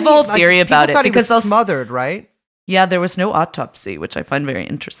 Yeah, I have a he, whole theory about it. Thought he was because smothered, right? Yeah, there was no autopsy, which I find very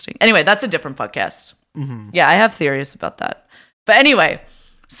interesting. Anyway, that's a different podcast. Mm-hmm. Yeah, I have theories about that. But anyway,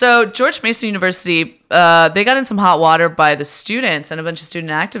 so George Mason University, they got in some hot water by the students and a bunch of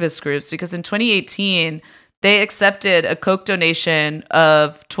student activist groups because in 2018, they accepted a Koch donation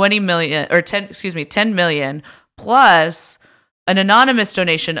of 10 million plus an anonymous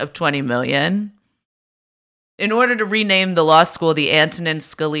donation of 20 million in order to rename the law school the Antonin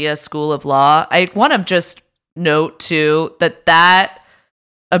Scalia School of Law. I want to just note too that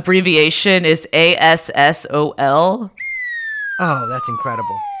abbreviation is ASSOL. Oh, that's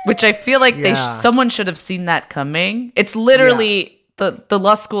incredible. Which I feel like someone should have seen that coming. It's literally the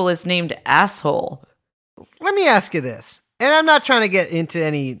law school is named Asshole. Let me ask you this, and I'm not trying to get into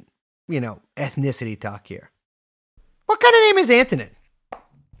any, ethnicity talk here. What kind of name is Antonin?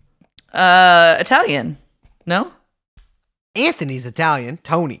 Italian. No? Anthony's Italian.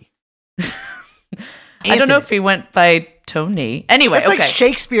 Tony. I don't know if he went by Tony. Anyway, it's like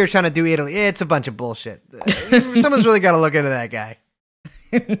Shakespeare trying to do Italy. It's a bunch of bullshit. Someone's really got to look into that guy.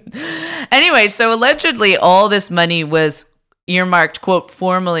 Anyway, so allegedly all this money was earmarked, quote,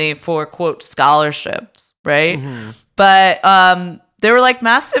 formally for, quote, scholarships, right? Mm-hmm. But there were like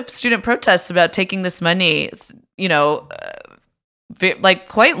massive student protests about taking this money, like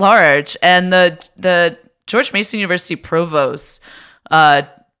quite large. And the George Mason University provost,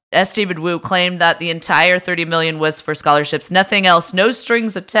 S. David Wu, claimed that the entire $30 million was for scholarships, nothing else, no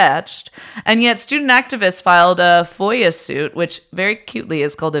strings attached. And yet student activists filed a FOIA suit, which very cutely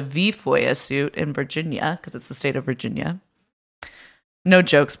is called a V-FOIA suit in Virginia, because it's the state of Virginia. No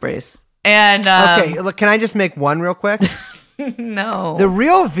jokes, Brace. And okay, look, can I just make one real quick? No. The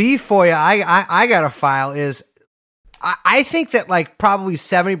real V-FOIA I got to file is, I think that like probably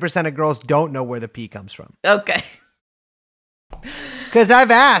 70% of girls don't know where the P comes from. Okay. Because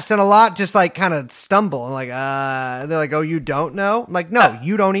I've asked, and a lot just like kind of stumble. I'm like, they're like, oh, you don't know? I'm like, no,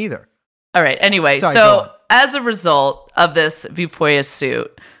 you don't either. All right. Anyway, Sorry, so as a result of this V-FOIA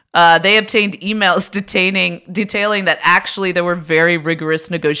suit, they obtained emails detailing that actually there were very rigorous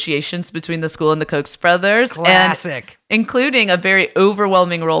negotiations between the school and the Koch brothers. Classic. And including a very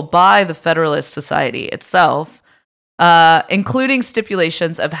overwhelming role by the Federalist Society itself. Including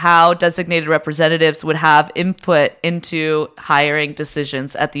stipulations of how designated representatives would have input into hiring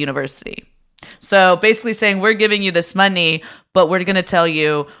decisions at the university. So basically saying, we're giving you this money, but we're going to tell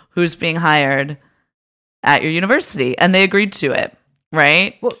you who's being hired at your university. And they agreed to it,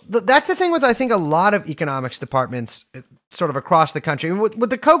 right? Well, that's the thing with, I think, a lot of economics departments sort of across the country. What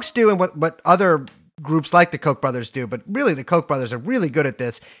the Kochs do and what other groups like the Koch brothers do, but really the Koch brothers are really good at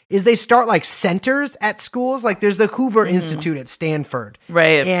this, is they start like centers at schools. Like there's the Hoover Institute at Stanford.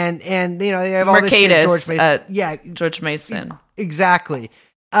 Right. And you know, they have all this shit at George Mason. George Mason. Exactly.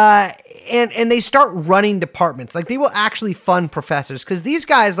 And they start running departments. Like they will actually fund professors, because these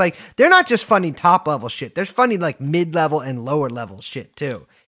guys, like, they're not just funding top level shit. They're funding like mid-level and lower level shit too.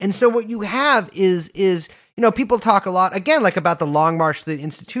 And so what you have is you know, people talk a lot, again, like about the long march to the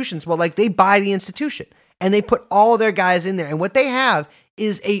institutions. Well, like they buy the institution and they put all their guys in there. And what they have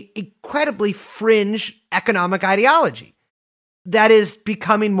is a incredibly fringe economic ideology that is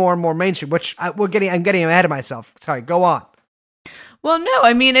becoming more and more mainstream, which I'm getting ahead of myself. Sorry, go on. Well, no,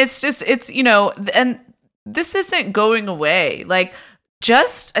 I mean, it's, you know, and this isn't going away. Like, I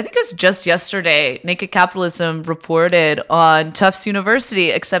think it was just yesterday, Naked Capitalism reported on Tufts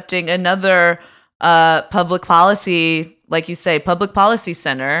University accepting another public policy, like you say, public policy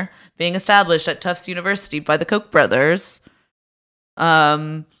center being established at Tufts University by the Koch brothers.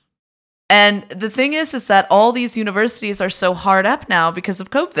 And the thing is that all these universities are so hard up now because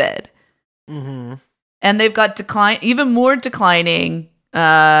of COVID. Mm-hmm. And they've got even more declining,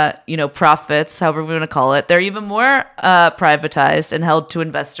 you know, profits, however we want to call it. They're even more privatized and held to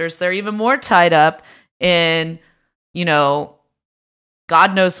investors. They're even more tied up in, you know,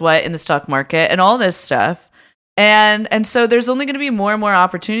 God knows what in the stock market and all this stuff. And so there's only going to be more and more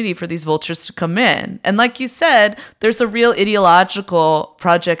opportunity for these vultures to come in. And like you said, there's a real ideological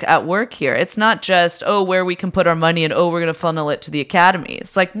project at work here. It's not just, oh, where we can put our money and, oh, we're going to funnel it to the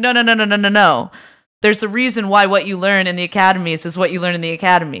academies. Like, no. There's a reason why what you learn in the academies is what you learn in the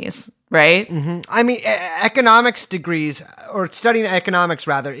academies, right? Mm-hmm. I mean, economics degrees, or studying economics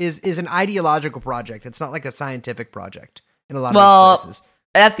rather, is an ideological project. It's not like a scientific project in a lot of these places.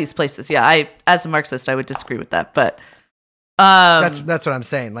 At these places, yeah. As a Marxist, I would disagree with that, but that's what I'm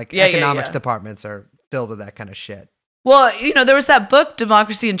saying. Like economics departments are filled with that kind of shit. Well, you know, there was that book,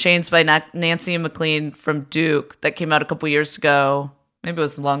 Democracy in Chains by Nancy and McLean from Duke that came out a couple years ago. Maybe it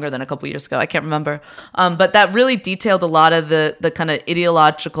was longer than a couple years ago. I can't remember. But that really detailed a lot of the kind of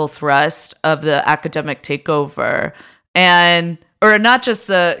ideological thrust of the academic takeover, or not just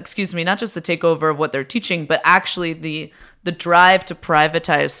the takeover of what they're teaching, but actually the drive to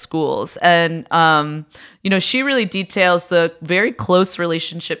privatize schools. And, you know, she really details the very close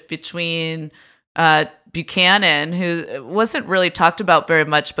relationship between Buchanan, who wasn't really talked about very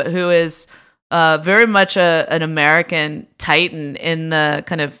much, but who is very much an American titan in the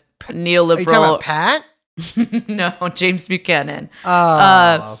kind of neoliberal. Are you talking about Pat? No, James Buchanan.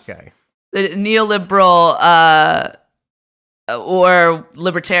 Oh, okay. The neoliberal or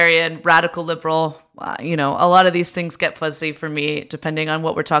libertarian, radical liberal. You know, a lot of these things get fuzzy for me depending on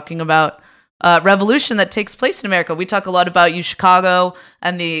what we're talking about. Revolution that takes place in America. We talk a lot about UChicago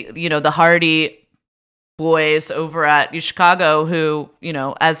and the Hardy boys over at UChicago who, you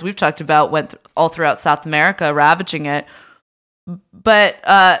know, as we've talked about, went all throughout South America, ravaging it. But,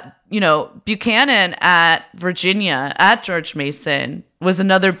 you know, Buchanan at Virginia, at George Mason, was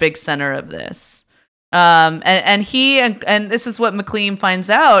another big center of this. And this is what McLean finds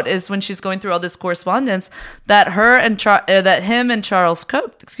out is when she's going through all this correspondence that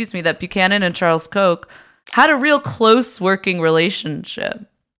Buchanan and Charles Koch had a real close working relationship.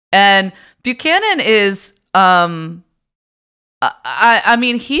 And Buchanan is, I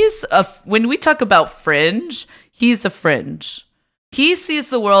mean, when we talk about fringe, he's a fringe. he sees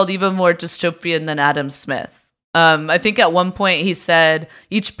the world even more dystopian than Adam Smith. I think at one point he said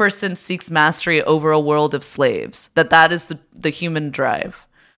each person seeks mastery over a world of slaves. That is the human drive.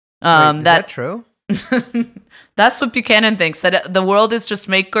 Wait, is that true? That's what Buchanan thinks, that the world is just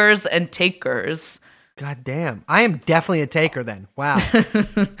makers and takers. God damn. I am definitely a taker then. Wow.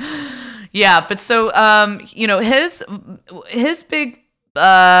 Yeah, but so his big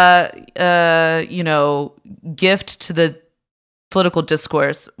gift to the political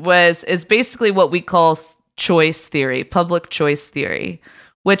discourse is basically what we call choice theory, public choice theory,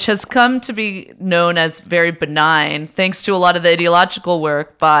 which has come to be known as very benign thanks to a lot of the ideological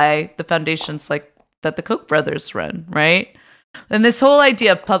work by the foundations like that the Koch brothers run, right? And this whole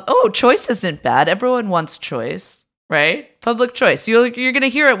idea of choice isn't bad. Everyone wants choice, right? Public choice. You're going to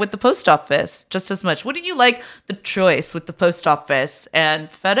hear it with the post office just as much. Wouldn't you like the choice with the post office and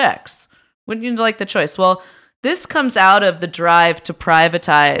FedEx? Wouldn't you like the choice? Well, this comes out of the drive to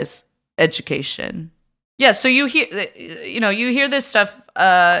privatize education. Yeah, so you hear this stuff,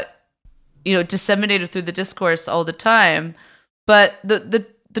 disseminated through the discourse all the time, but the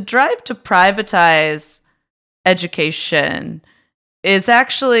drive to privatize education is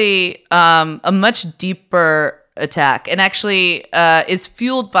actually a much deeper attack, and actually is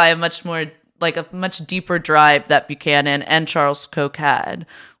fueled by a much deeper drive that Buchanan and Charles Koch had,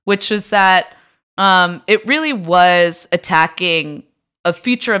 which is that it really was attacking a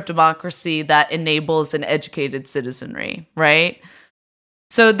feature of democracy that enables an educated citizenry, right?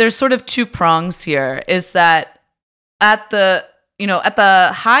 So there's sort of two prongs here, is that at the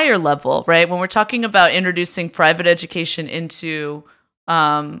higher level, right, when we're talking about introducing private education into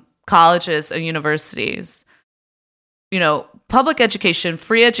colleges and universities, public education,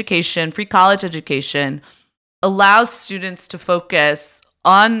 free college education allows students to focus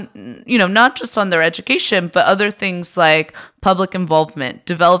on, not just on their education, but other things like public involvement,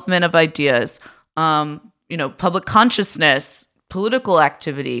 development of ideas, public consciousness, political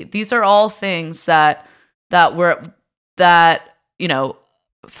activity. These are all things that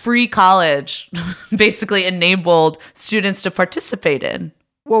free college basically enabled students to participate in.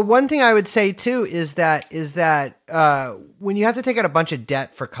 Well, one thing I would say too is that when you have to take out a bunch of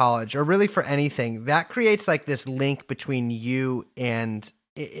debt for college, or really for anything, that creates like this link between you and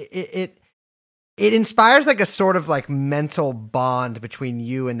it inspires like a sort of like mental bond between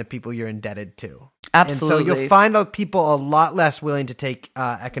you and the people you're indebted to. Absolutely. And so you'll find people a lot less willing to take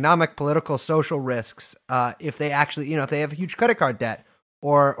economic, political, social risks if they actually, if they have a huge credit card debt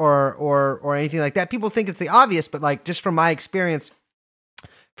or anything like that. People think it's the obvious, but like just from my experience,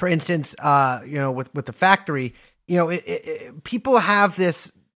 for instance, with the factory, people have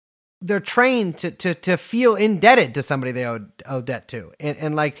this. They're trained to feel indebted to somebody they owe debt to,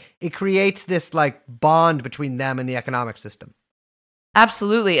 and like it creates this like bond between them and the economic system.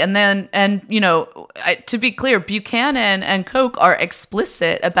 Absolutely. To be clear, Buchanan and Koch are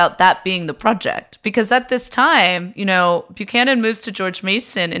explicit about that being the project, because at this time, Buchanan moves to George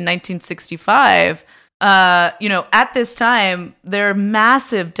Mason in 1965. At this time, there are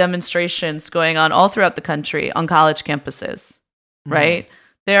massive demonstrations going on all throughout the country on college campuses, right?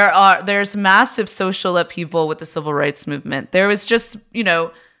 There's massive social upheaval with the civil rights movement. There was just,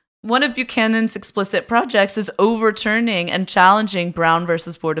 one of Buchanan's explicit projects is overturning and challenging Brown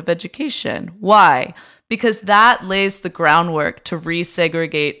versus Board of Education. Why? Because that lays the groundwork to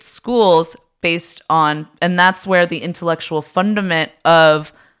resegregate schools and that's where the intellectual fundament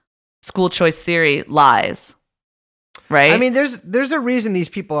of school choice theory lies. Right? I mean, there's a reason these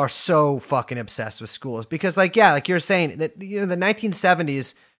people are so fucking obsessed with schools, because like you're saying that, the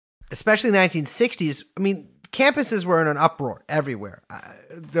 1970s, especially the 1960s, I mean, campuses were in an uproar everywhere.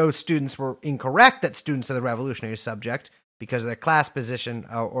 Those students were incorrect that students are the revolutionary subject because of their class position,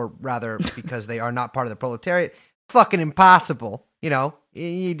 or rather because they are not part of the proletariat. Fucking impossible.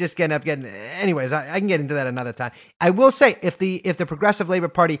 You just end up getting. Anyways, I can get into that another time. I will say, if the Progressive Labor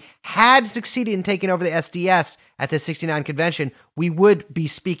Party had succeeded in taking over the SDS at the '69 convention, we would be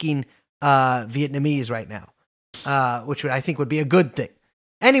speaking Vietnamese right now, which I think would be a good thing.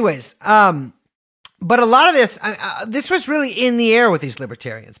 Anyways, but a lot of this was really in the air with these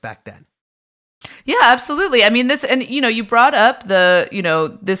libertarians back then. Yeah, absolutely. I mean, you brought up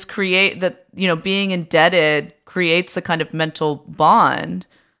being indebted creates a kind of mental bond.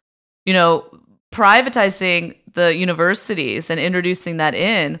 Privatizing the universities and introducing that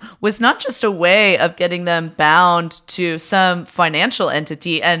in was not just a way of getting them bound to some financial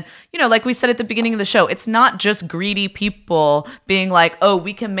entity. And, like we said at the beginning of the show, it's not just greedy people being like, oh,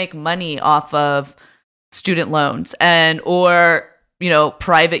 we can make money off of student loans or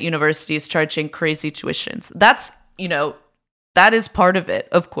private universities charging crazy tuitions. That's, that is part of it,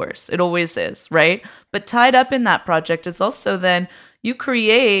 of course. It always is, right? But tied up in that project is also then you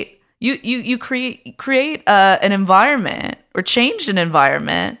create an environment or change an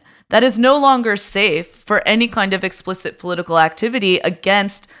environment that is no longer safe for any kind of explicit political activity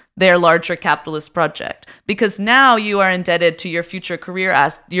against their larger capitalist project, because now you are indebted to your future career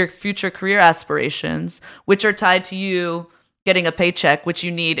aspirations, which are tied to you getting a paycheck, which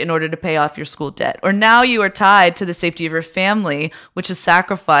you need in order to pay off your school debt. Or now you are tied to the safety of your family, which is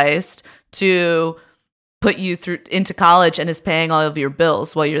sacrificed to put you through into college and is paying all of your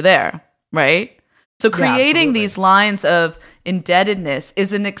bills while you're there, right? So creating these lines of indebtedness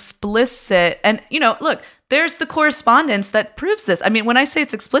is an explicit, and look, there's the correspondence that proves this. I mean, when I say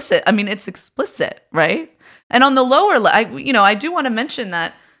it's explicit, I mean it's explicit, right? And on the lower, I do want to mention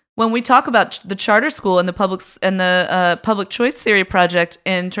that when we talk about the charter school and the public choice theory project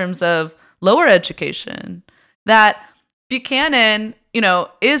in terms of lower education, that Buchanan,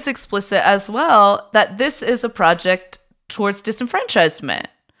 is explicit as well that this is a project towards disenfranchisement,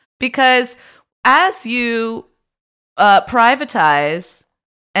 because as you privatize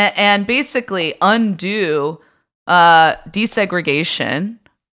and basically undo desegregation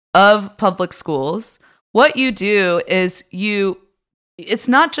of public schools, what you do is it's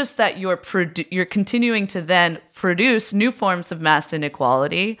not just that you're continuing to then produce new forms of mass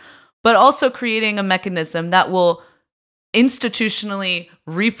inequality, but also creating a mechanism that will institutionally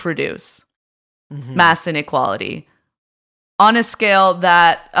reproduce mass inequality on a scale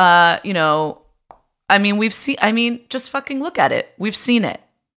that, just fucking look at it. We've seen it.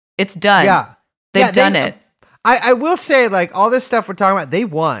 It's done. Yeah. They've done it. I will say, like, all this stuff we're talking about, they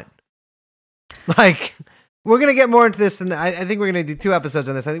won. Like, we're going to get more into this, and I think we're going to do 2 episodes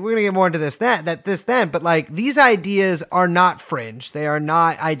on this. I think we're going to get more into this then. But, like, these ideas are not fringe. They are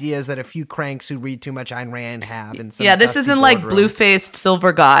not ideas that a few cranks who read too much Ayn Rand have. In some this isn't like blue-faced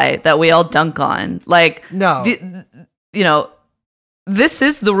silver guy that we all dunk on. Like, no. This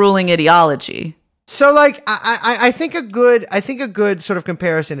is the ruling ideology. So, like, I think a good sort of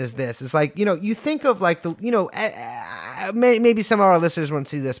comparison is this. It's like, you think of, like, maybe some of our listeners won't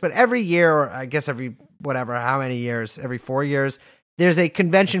see this, but every year, or I guess every 4 years, there's a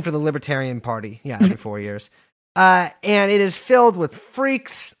convention for the Libertarian Party. Yeah, every 4 years. And it is filled with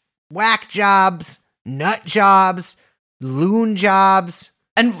freaks, whack jobs, nut jobs, loon jobs.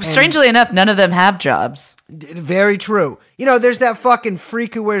 And strangely enough, none of them have jobs. Very true. There's that fucking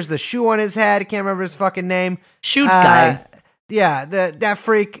freak who wears the shoe on his head. I can't remember his fucking name. Shoot guy. Yeah, that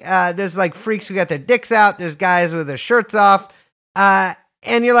freak. There's like freaks who got their dicks out. There's guys with their shirts off.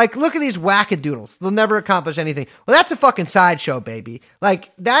 And you're like, look at these wackadoodles. They'll never accomplish anything. Well, that's a fucking sideshow, baby.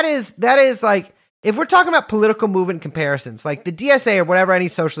 Like, that is like, if we're talking about political movement comparisons, like the DSA or whatever, any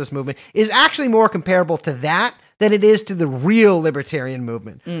socialist movement is actually more comparable to that than it is to the real libertarian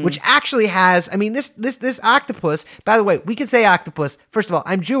movement, which actually has, this octopus, by the way, we can say octopus. First of all,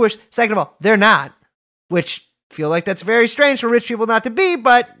 I'm Jewish. Second of all, they're not, which feel like that's very strange for rich people not to be,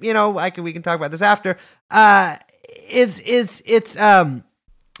 but, we can talk about this after. It's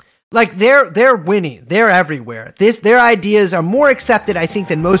like they're winning. They're everywhere. Their ideas are more accepted, I think,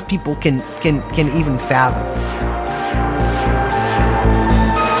 than most people can even fathom.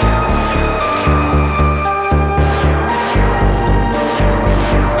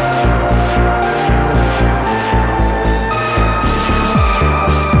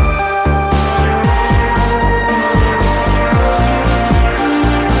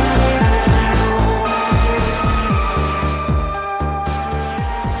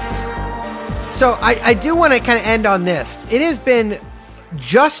 So I do want to kind of end on this. It has been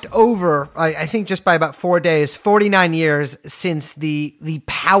just over, I think just by about 4 days, 49 years since the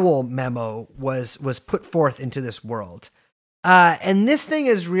Powell memo was put forth into this world. And this thing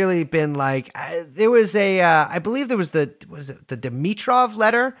has really been like, there was I believe there was the Dimitrov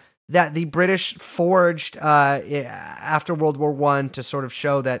letter that the British forged after World War I to sort of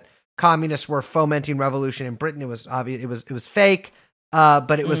show that communists were fomenting revolution in Britain. It was obvious, it was fake.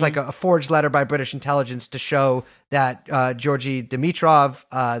 But it was like a forged letter by British intelligence to show that Georgy Dimitrov,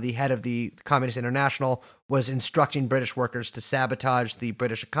 the head of the Communist International, was instructing British workers to sabotage the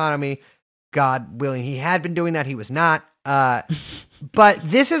British economy. God willing, he had been doing that. He was not. But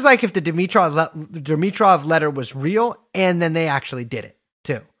this is like if the Dimitrov letter was real, and then they actually did it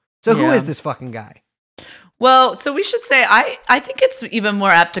too. So who is this fucking guy? Well, so we should say, I think it's even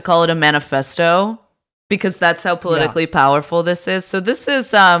more apt to call it a manifesto, because that's how politically powerful this is. So this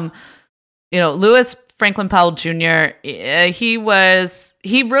is, Louis Franklin Powell Jr. He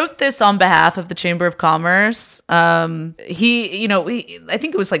wrote this on behalf of the Chamber of Commerce. I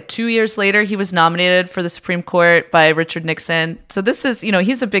think it was like 2 years later, he was nominated for the Supreme Court by Richard Nixon. So this is,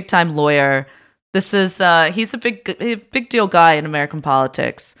 he's a big time lawyer. This is, he's a big deal guy in American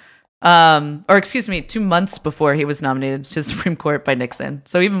politics. 2 months before he was nominated to the Supreme Court by Nixon.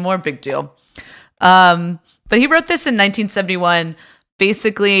 So even more big deal. But he wrote this in 1971.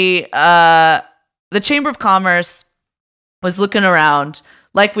 Basically, the Chamber of Commerce was looking around,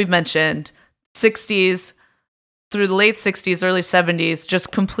 like we've mentioned, 60s through the late 60s, early 70s, just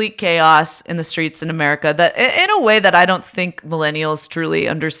complete chaos in the streets in America that in a way that I don't think millennials truly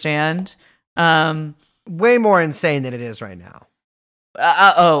understand. Way more insane than it is right now.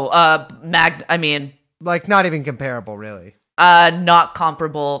 Like not even comparable, really. Not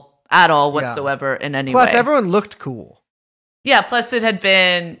comparable at all whatsoever in any way. Plus, everyone looked cool. Yeah, plus it had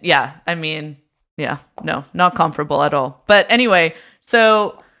been, not comparable at all. But anyway,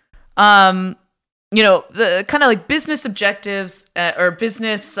 so, the kind of like business objectives or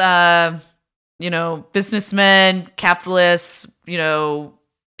business, businessmen, capitalists,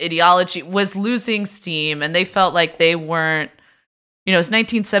 ideology was losing steam, and they felt like they weren't, it was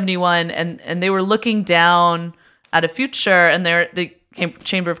 1971 and they were looking down at a future, and the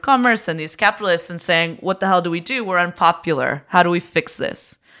Chamber of Commerce and these capitalists and saying, what the hell do we do? We're unpopular. How do we fix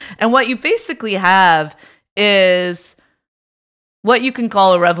this? And what you basically have is what you can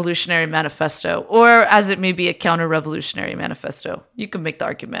call a revolutionary manifesto, or as it may be, a counter-revolutionary manifesto. You can make the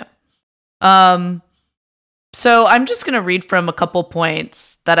argument. So I'm just going to read from a couple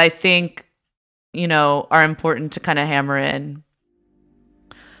points that I think, are important to kind of hammer in.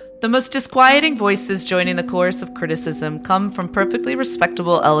 The most disquieting voices joining the chorus of criticism come from perfectly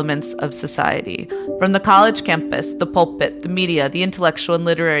respectable elements of society, from the college campus, the pulpit, the media, the intellectual and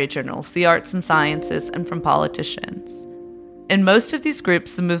literary journals, the arts and sciences, and from politicians. In most of these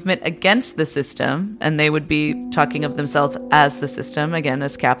groups, the movement against the system, and they would be talking of themselves as the system, again,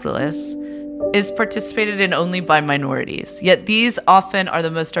 as capitalists, is participated in only by minorities. Yet these often are the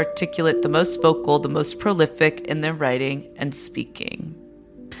most articulate, the most vocal, the most prolific in their writing and speaking.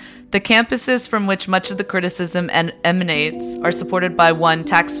 The campuses from which much of the criticism emanates are supported by 1,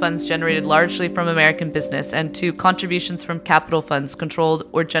 tax funds generated largely from American business, and 2, contributions from capital funds controlled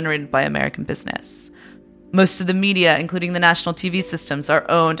or generated by American business. Most of the media, including the national TV systems, are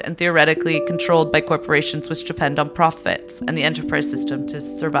owned and theoretically controlled by corporations which depend on profits and the enterprise system to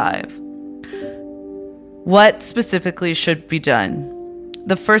survive. What specifically should be done?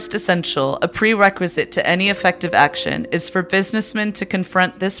 The first essential, a prerequisite to any effective action, is for businessmen to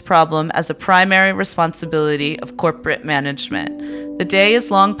confront this problem as a primary responsibility of corporate management. The day is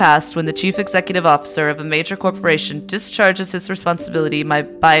long past when the chief executive officer of a major corporation discharges his responsibility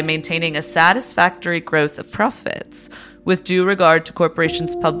by maintaining a satisfactory growth of profits, with due regard to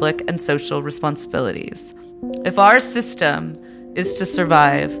corporations' public and social responsibilities. If our system is to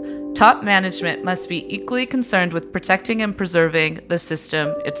survive, top management must be equally concerned with protecting and preserving the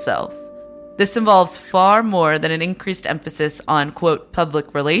system itself. This involves far more than an increased emphasis on, quote,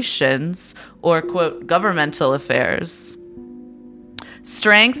 public relations or, quote, governmental affairs.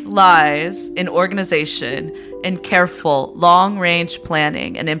 Strength lies in organization, in careful, long-range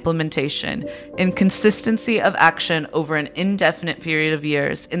planning and implementation, in consistency of action over an indefinite period of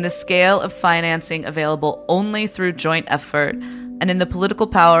years, in the scale of financing available only through joint effort, and in the political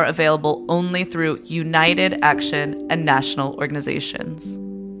power available only through united action and national organizations.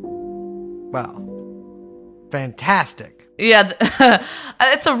 Wow. Fantastic. Yeah,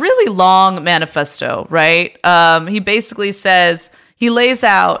 it's a really long manifesto, right? He basically says, he lays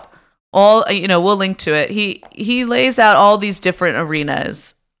out all, we'll link to it. He lays out all these different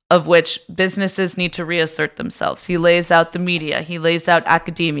arenas of which businesses need to reassert themselves. He lays out the media. He lays out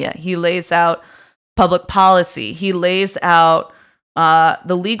academia. He lays out public policy. He lays out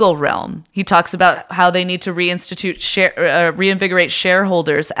the legal realm. He talks about how they need to reinvigorate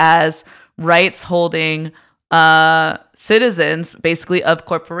shareholders as rights-holding citizens, basically, of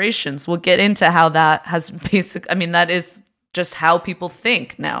corporations. We'll get into how that has that is just how people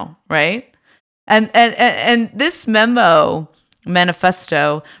think now, right? And this manifesto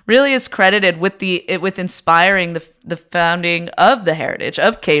really is credited with inspiring the founding of the Heritage,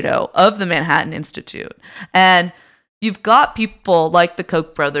 of Cato, of the Manhattan Institute. And you've got people like the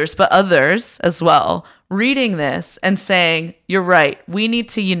Koch brothers, but others as well, reading this and saying, you're right, we need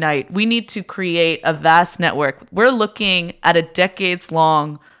to unite. We need to create a vast network. We're looking at a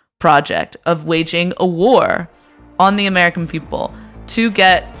decades-long project of waging a war on the American people to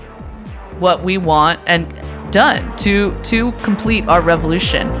get what we want and done, to complete our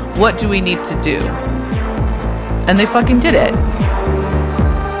revolution. What do we need to do? And they fucking did it.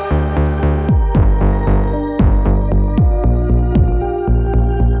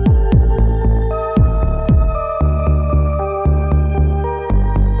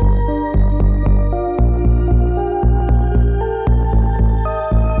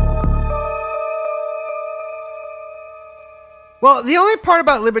 Well, the only part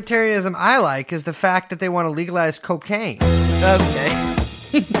about libertarianism I like is the fact that they want to legalize cocaine. Okay.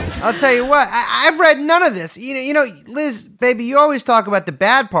 I'll tell you what, I've read none of this. You know, Liz, baby, you always talk about the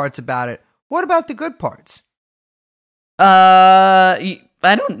bad parts about it. What about the good parts? I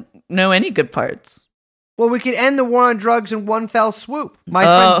don't know any good parts. Well, we could end the war on drugs in one fell swoop. My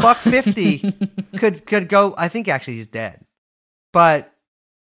friend Buck 50 could go. I think actually he's dead, but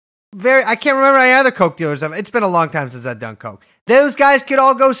I can't remember any other coke dealers. It's been a long time since I've done coke. Those guys could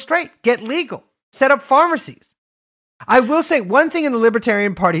all go straight, get legal, set up pharmacies. I will say one thing in the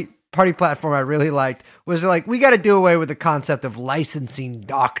Libertarian Party platform I really liked was like, we got to do away with the concept of licensing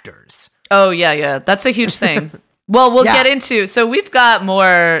doctors. Oh, yeah. That's a huge thing. Well, we'll get into, so we've got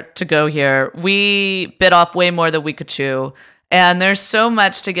more to go here. We bit off way more than we could chew. And there's so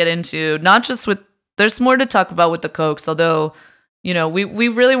much to get into, not just with, there's more to talk about with the cokes, although, you know, we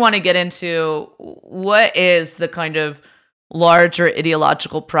really want to get into what is the kind of larger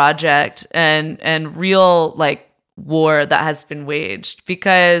ideological project and real like war that has been waged.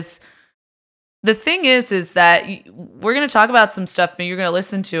 Because the thing is that we're going to talk about some stuff and you're going to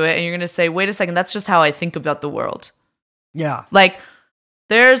listen to it and you're going to say, wait a second, that's just how I think about the world. Yeah. Like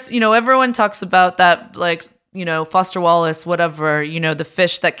there's, you know, everyone talks about that, like, you know, Foster Wallace, whatever, you know, the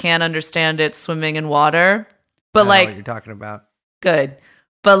fish that can't understand it swimming in water. But I like, know what you're talking about. Good.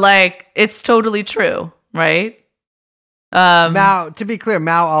 But like, it's totally true, right? Mao, to be clear,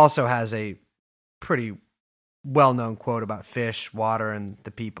 Mao also has a pretty well-known quote about fish, water, and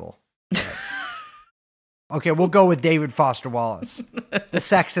the people. Okay, we'll go with David Foster Wallace, the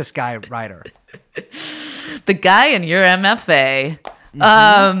sexist guy writer. The guy in your MFA.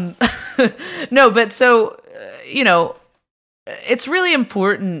 No, but so, you know, it's really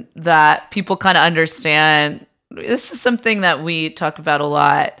important that people kind of understand. This is something that we talk about a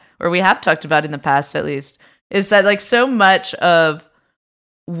lot, or we have talked about in the past at least, is that like so much of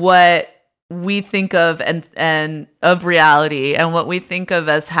what we think of and of reality and what we think of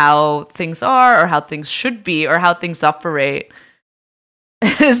as how things are or how things should be or how things operate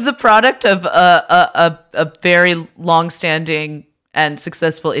is the product of a very long-standing and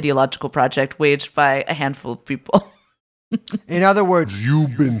successful ideological project waged by a handful of people. In other words,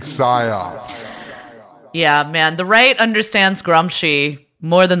 You've been psyoped. Yeah, man. The right understands Gramsci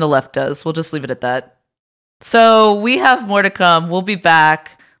more than the left does. We'll just leave it at that. So we have more to come. We'll be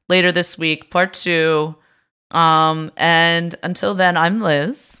back later this week, part 2. And until then, I'm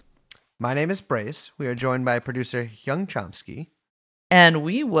Liz. My name is Brace. We are joined by producer Young Chomsky. And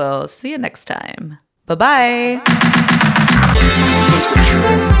we will see you next time. Bye-bye.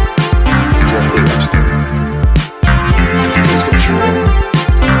 Jeffrey Epstein.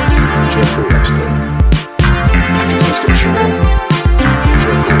 Jeffrey Epstein.